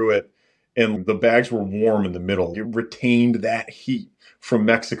halfway through it and the bags were warm in the middle. It retained that heat from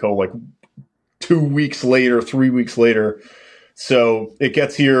Mexico like 2 weeks later, 3 weeks later. So it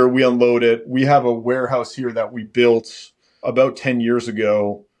gets here, we unload it. We have a warehouse here that we built about 10 years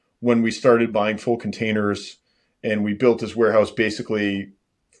ago when we started buying full containers. And we built this warehouse basically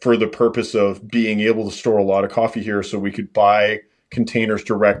for the purpose of being able to store a lot of coffee here so we could buy containers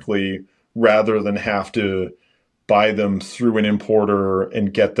directly rather than have to buy them through an importer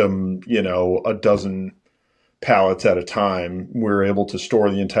and get them, you know, a dozen pallets at a time. We're able to store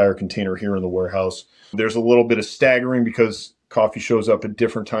the entire container here in the warehouse. There's a little bit of staggering because coffee shows up at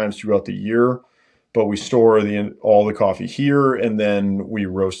different times throughout the year, but we store all the coffee here and then we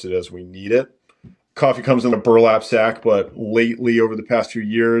roast it as we need it. Coffee comes in a burlap sack, but lately over the past few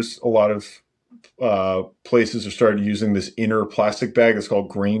years, a lot of places have started using this inner plastic bag. It's called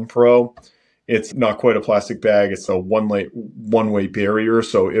Grain Pro. It's not quite a plastic bag. It's a one-way barrier,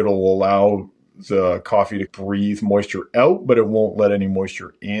 so it'll allow the coffee to breathe moisture out, but it won't let any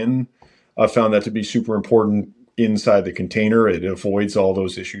moisture in. I found that to be super important inside the container. It avoids all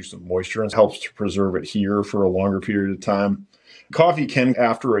those issues of moisture and helps to preserve it here for a longer period of time. Coffee can,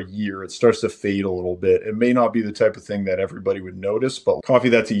 after a year, it starts to fade a little bit. It may not be the type of thing that everybody would notice, but coffee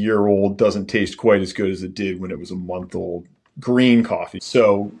that's a year old doesn't taste quite as good as it did when it was a month old green coffee.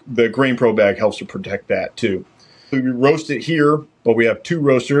 So the Grain Pro bag helps to protect that too. We roast it here, but we have two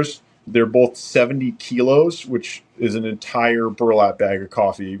roasters. They're both 70 kilos, which is an entire burlap bag of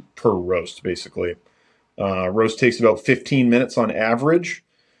coffee per roast, basically. Roast takes about 15 minutes on average,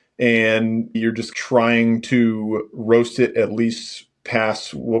 and you're just trying to roast it at least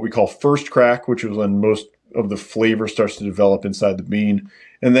past what we call first crack, which is when most of the flavor starts to develop inside the bean.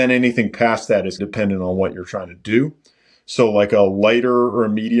 And then anything past that is dependent on what you're trying to do. So like a lighter or a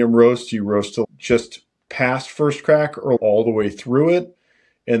medium roast, you roast till just past first crack or all the way through it.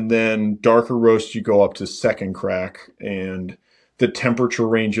 And then darker roast, you go up to second crack. And the temperature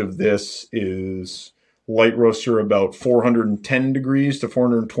range of this is light roaster about 410 degrees to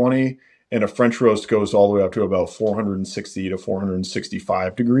 420. And a French roast goes all the way up to about 460 to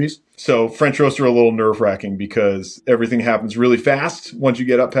 465 degrees. So French roasts are a little nerve-wracking because everything happens really fast once you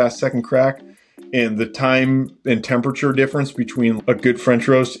get up past second crack. And the time and temperature difference between a good French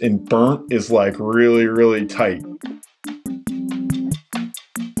roast and burnt is like really, really tight.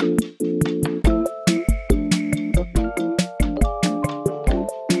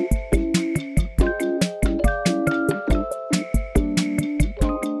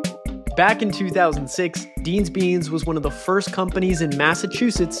 Back in 2006, Dean's Beans was one of the first companies in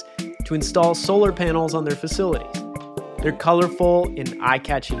Massachusetts to install solar panels on their facilities. Their colorful and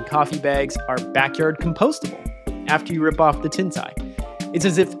eye-catching coffee bags are backyard compostable after you rip off the tin tie. It's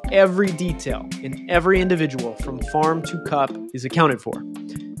as if every detail in every individual from farm to cup is accounted for.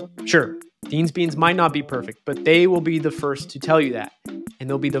 Sure, Dean's Beans might not be perfect, but they will be the first to tell you that. And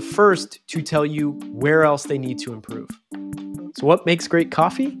they'll be the first to tell you where else they need to improve. So what makes great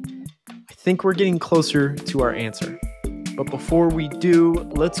coffee? I think we're getting closer to our answer. But before we do,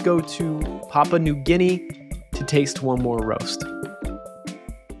 let's go to Papua New Guinea to taste one more roast.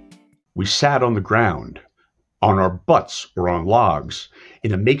 We sat on the ground, on our butts or on logs,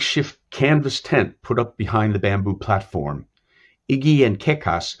 in a makeshift canvas tent put up behind the bamboo platform. Iggy and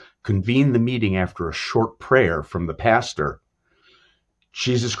Kekas convened the meeting after a short prayer from the pastor.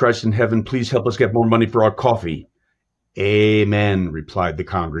 Jesus Christ in heaven, please help us get more money for our coffee. Amen, replied the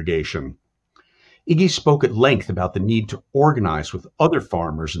congregation. Iggy spoke at length about the need to organize with other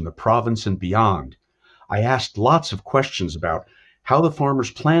farmers in the province and beyond. I asked lots of questions about how the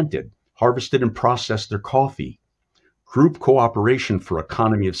farmers planted, harvested, and processed their coffee. Group cooperation for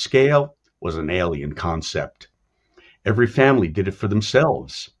economy of scale was an alien concept. Every family did it for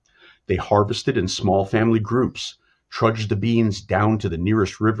themselves. They harvested in small family groups, trudged the beans down to the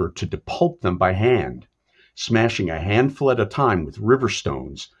nearest river to depulp them by hand, smashing a handful at a time with river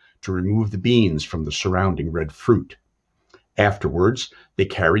stones to remove the beans from the surrounding red fruit. Afterwards, they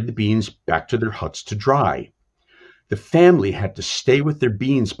carried the beans back to their huts to dry. The family had to stay with their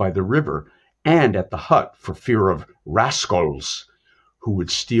beans by the river and at the hut for fear of rascals who would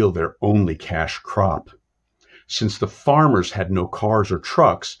steal their only cash crop. Since the farmers had no cars or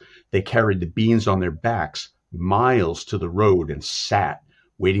trucks, they carried the beans on their backs miles to the road and sat,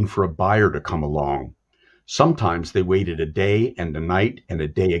 waiting for a buyer to come along. Sometimes they waited a day and a night and a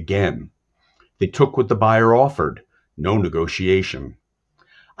day again. They took what the buyer offered, no negotiation.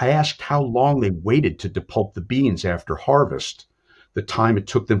 I asked how long they waited to depulp the beans after harvest, the time it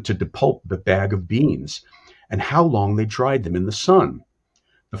took them to depulp the bag of beans, and how long they dried them in the sun.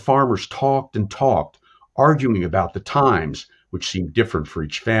 The farmers talked and talked, arguing about the times, which seemed different for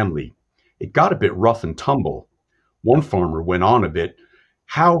each family. It got a bit rough and tumble. One farmer went on a bit,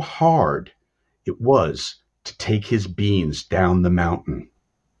 how hard it was to take his beans down the mountain.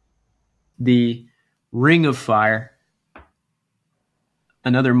 The Ring of Fire,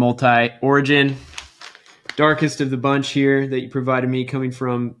 another multi-origin, darkest of the bunch here that you provided me, coming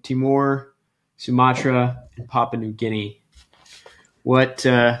from Timor, Sumatra, and Papua New Guinea. What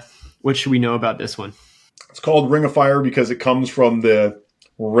should we know about this one? It's called Ring of Fire because it comes from the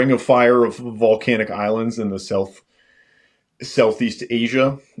Ring of Fire of volcanic islands in the Southeast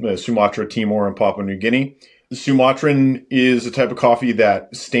Asia, Sumatra, Timor, and Papua New Guinea. The Sumatran is a type of coffee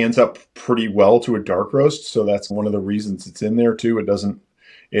that stands up pretty well to a dark roast, so that's one of the reasons it's in there too.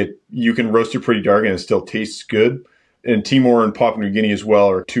 You can roast it pretty dark and it still tastes good. And Timor and Papua New Guinea as well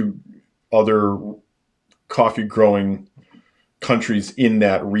are two other coffee growing countries in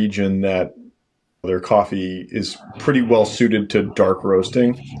that region that their coffee is pretty well suited to dark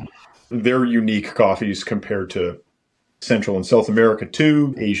roasting. They're unique coffees compared to Central and South America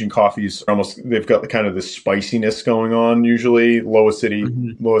too. Asian coffees they've got kind of this spiciness going on usually, low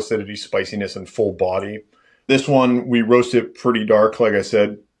acidity, spiciness, and full body. This one, we roast it pretty dark. Like I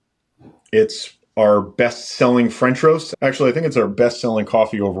said, it's our best-selling French roast. Actually, I think it's our best-selling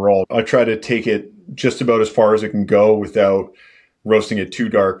coffee overall. I try to take it just about as far as it can go without roasting it too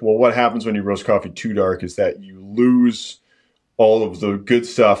dark. Well, what happens when you roast coffee too dark is that you lose all of the good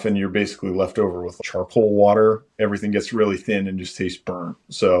stuff and you're basically left over with charcoal water. Everything gets really thin and just tastes burnt.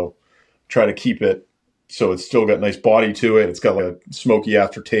 So try to keep it so it's still got nice body to it. It's got like a smoky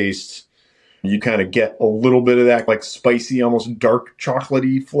aftertaste. You kind of get a little bit of that like spicy, almost dark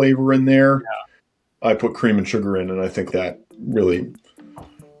chocolatey flavor in there. Yeah. I put cream and sugar in, and I think that really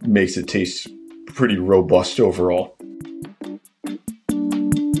makes it taste pretty robust overall.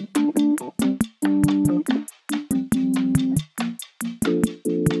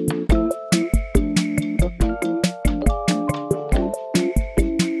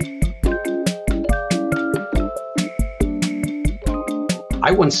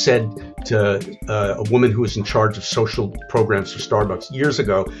 I once said to a woman who was in charge of social programs for Starbucks years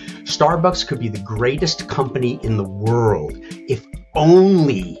ago, Starbucks could be the greatest company in the world if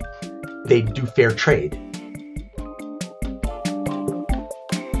only they'd do fair trade.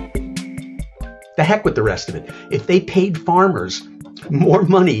 The heck with the rest of it. If they paid farmers more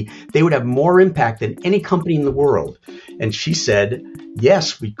money, they would have more impact than any company in the world. And she said,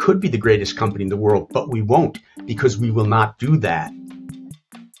 yes, we could be the greatest company in the world, but we won't, because we will not do that.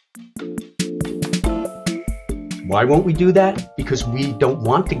 Why won't we do that? Because we don't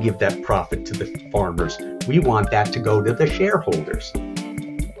want to give that profit to the farmers. We want that to go to the shareholders.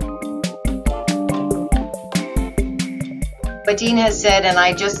 What Dean has said, and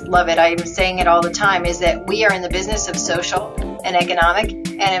I just love it, I'm saying it all the time, is that we are in the business of social and economic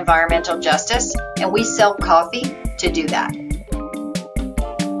and environmental justice, and we sell coffee to do that.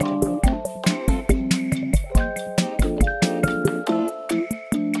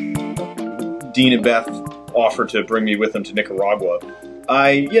 Dean and Beth offered to bring me with them to Nicaragua.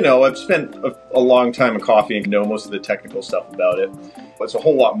 I've spent a long time in coffee and know most of the technical stuff about it. It's a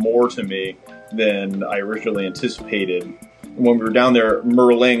whole lot more to me than I originally anticipated. When we were down there,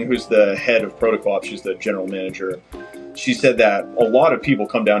 Merling, who's the head of Protocol, she's the general manager, she said that a lot of people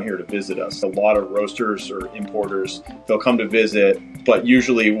come down here to visit us. A lot of roasters or importers, they'll come to visit, but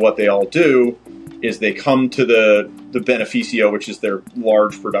usually what they all do is they come to the Beneficio, which is their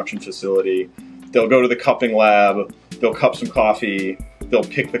large production facility. They'll go to the cupping lab, they'll cup some coffee, they'll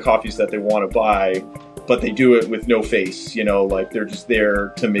pick the coffees that they want to buy, but they do it with no face, like they're just there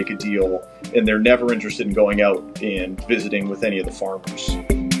to make a deal, and they're never interested in going out and visiting with any of the farmers.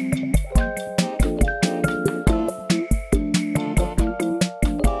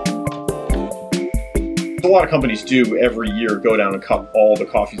 A lot of companies do every year go down and cup all the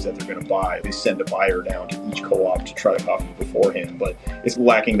coffees that they're going to buy. They send a buyer down to each co-op to try the coffee beforehand, but it's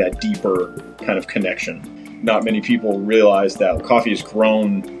lacking that deeper kind of connection. Not many people realize that coffee is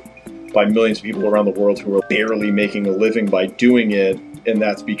grown by millions of people around the world who are barely making a living by doing it, and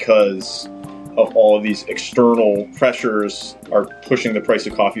that's because of all of these external pressures are pushing the price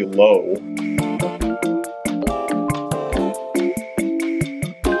of coffee low.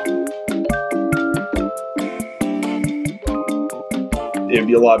 It'd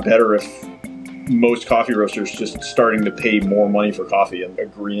be a lot better if most coffee roasters just starting to pay more money for coffee and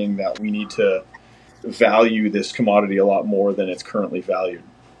agreeing that we need to value this commodity a lot more than it's currently valued.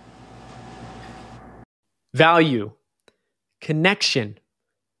 Value, connection,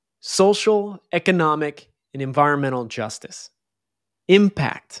 social, economic, and environmental justice.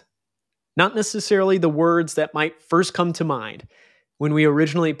 Impact, not necessarily the words that might first come to mind when we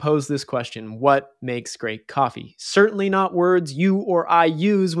originally posed this question, what makes great coffee? Certainly not words you or I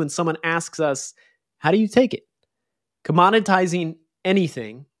use when someone asks us, how do you take it? Commoditizing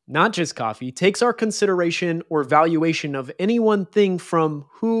anything, not just coffee, takes our consideration or valuation of any one thing from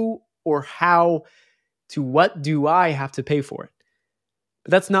who or how to what do I have to pay for it. But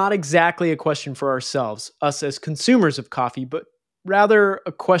that's not exactly a question for ourselves, us as consumers of coffee, but rather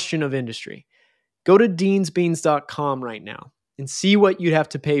a question of industry. Go to deansbeans.com right now and see what you'd have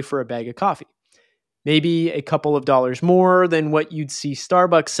to pay for a bag of coffee. Maybe a couple of dollars more than what you'd see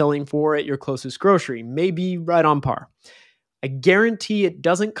Starbucks selling for at your closest grocery, maybe right on par. I guarantee it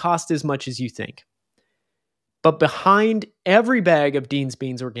doesn't cost as much as you think. But behind every bag of Dean's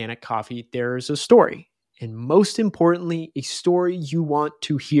Beans organic coffee, there's a story. And most importantly, a story you want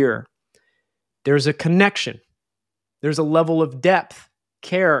to hear. There's a connection. There's a level of depth,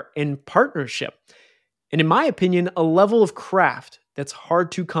 care, and partnership. And in my opinion, a level of craft that's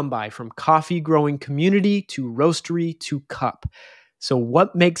hard to come by, from coffee growing community to roastery to cup. So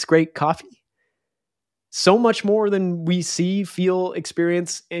what makes great coffee? So much more than we see, feel,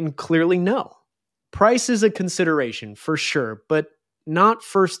 experience, and clearly know. Price is a consideration for sure, but not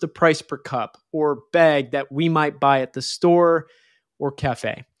first the price per cup or bag that we might buy at the store or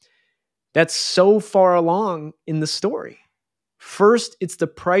cafe. That's so far along in the story. First, it's the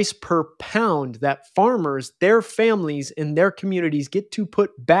price per pound that farmers, their families, and their communities get to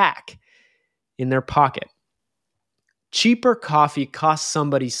put back in their pocket. Cheaper coffee costs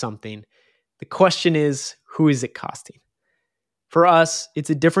somebody something. The question is, who is it costing? For us,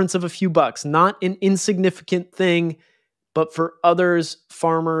 it's a difference of a few bucks, not an insignificant thing, but for others,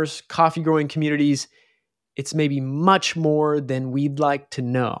 farmers, coffee growing communities, it's maybe much more than we'd like to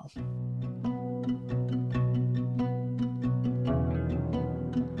know.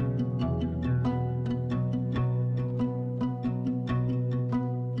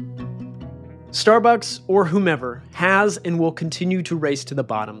 Starbucks or whomever has and will continue to race to the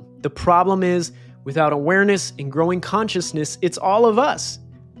bottom. The problem is, without awareness and growing consciousness, it's all of us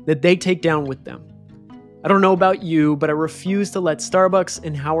that they take down with them. I don't know about you, but I refuse to let Starbucks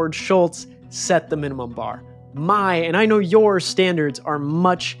and Howard Schultz set the minimum bar. My, and I know your, standards are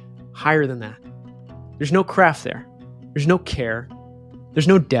much higher than that. There's no craft there. There's no care. There's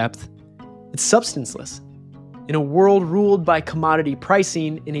no depth. It's substanceless. In a world ruled by commodity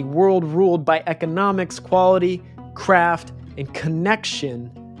pricing, in a world ruled by economics, quality, craft, and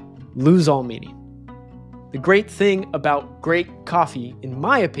connection, lose all meaning. The great thing about great coffee, in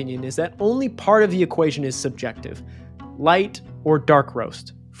my opinion, is that only part of the equation is subjective. Light or dark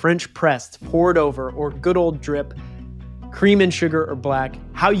roast, French pressed, poured over, or good old drip, cream and sugar or black,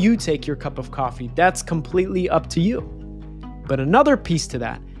 how you take your cup of coffee, that's completely up to you. But another piece to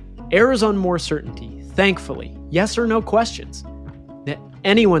that errs on more certainty, thankfully, yes or no questions, that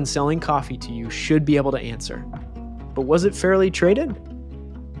anyone selling coffee to you should be able to answer. But was it fairly traded?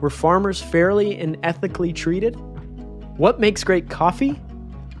 Were farmers fairly and ethically treated? What makes great coffee?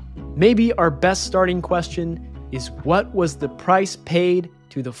 Maybe our best starting question is, what was the price paid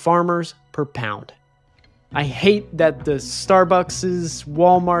to the farmers per pound? I hate that the Starbucks,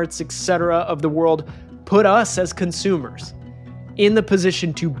 Walmarts, etc. of the world put us as consumers in the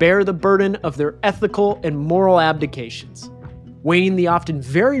position to bear the burden of their ethical and moral abdications, weighing the often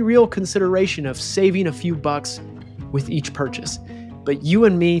very real consideration of saving a few bucks with each purchase. But you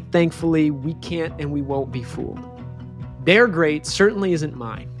and me, thankfully, we can't and we won't be fooled. Their great certainly isn't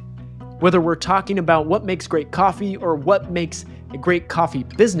mine. Whether we're talking about what makes great coffee or what makes a great coffee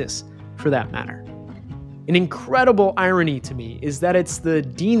business, for that matter. An incredible irony to me is that it's the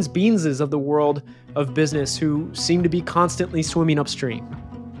Dean's Beanses of the world of business who seem to be constantly swimming upstream.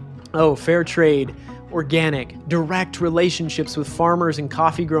 Oh, fair trade, organic, direct relationships with farmers and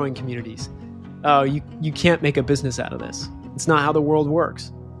coffee growing communities. Oh, you can't make a business out of this. It's not how the world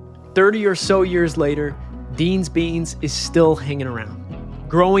works. 30 or so years later, Dean's Beans is still hanging around,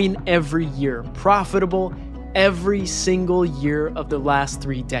 growing every year, profitable every single year of the last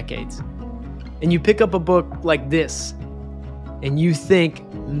 3 decades. And you pick up a book like this, and you think,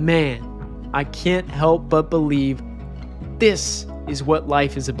 man, I can't help but believe this is what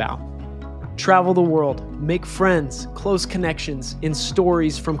life is about. Travel the world, make friends, close connections in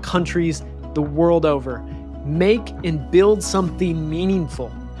stories from countries the world over. Make and build something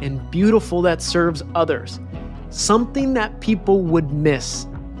meaningful and beautiful that serves others. Something that people would miss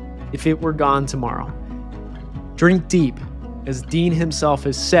if it were gone tomorrow. Drink deep, as Dean himself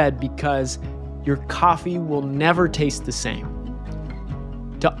has said, because your coffee will never taste the same.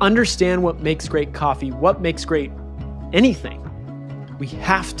 To understand what makes great coffee, what makes great anything, we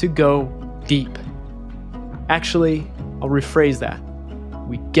have to go deep. Actually, I'll rephrase that.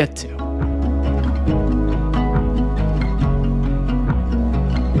 We get to.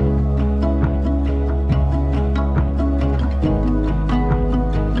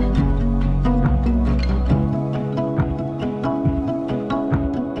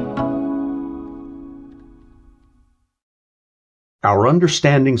 Our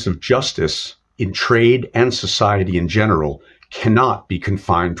understandings of justice in trade and society in general cannot be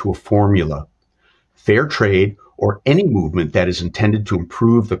confined to a formula. Fair trade, or any movement that is intended to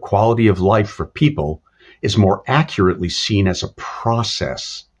improve the quality of life for people, is more accurately seen as a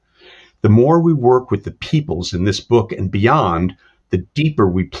process. The more we work with the peoples in this book and beyond, the deeper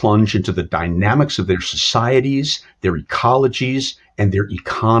we plunge into the dynamics of their societies, their ecologies, and their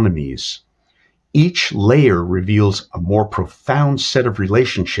economies. Each layer reveals a more profound set of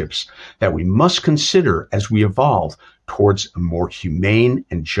relationships that we must consider as we evolve towards a more humane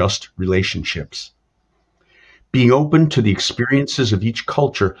and just relationships. Being open to the experiences of each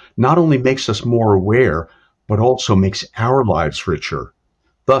culture not only makes us more aware, but also makes our lives richer.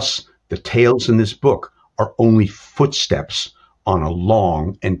 Thus, the tales in this book are only footsteps on a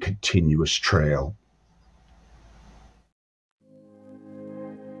long and continuous trail.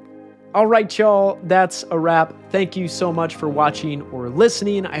 All right, y'all, that's a wrap. Thank you so much for watching or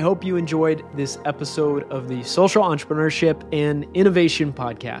listening. I hope you enjoyed this episode of the Social Entrepreneurship and Innovation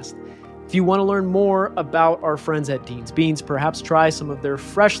Podcast. If you want to learn more about our friends at Dean's Beans, perhaps try some of their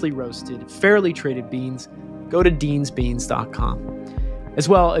freshly roasted, fairly traded beans, go to deansbeans.com. As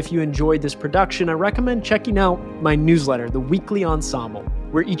well, if you enjoyed this production, I recommend checking out my newsletter, The Weekly Ensemble,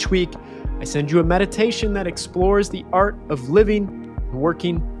 where each week I send you a meditation that explores the art of living and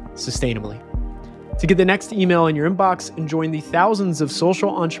working sustainably. To get the next email in your inbox and join the thousands of social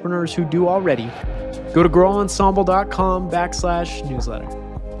entrepreneurs who do already, go to growensemble.com/newsletter.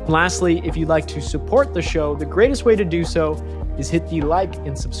 Lastly, if you'd like to support the show, the greatest way to do so is hit the like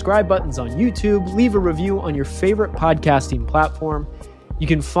and subscribe buttons on YouTube, leave a review on your favorite podcasting platform. You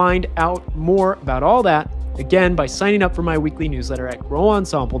can find out more about all that, again, by signing up for my weekly newsletter at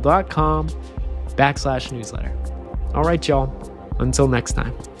growensemble.com/newsletter. All right, y'all. Until next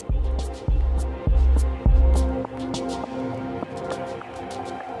time.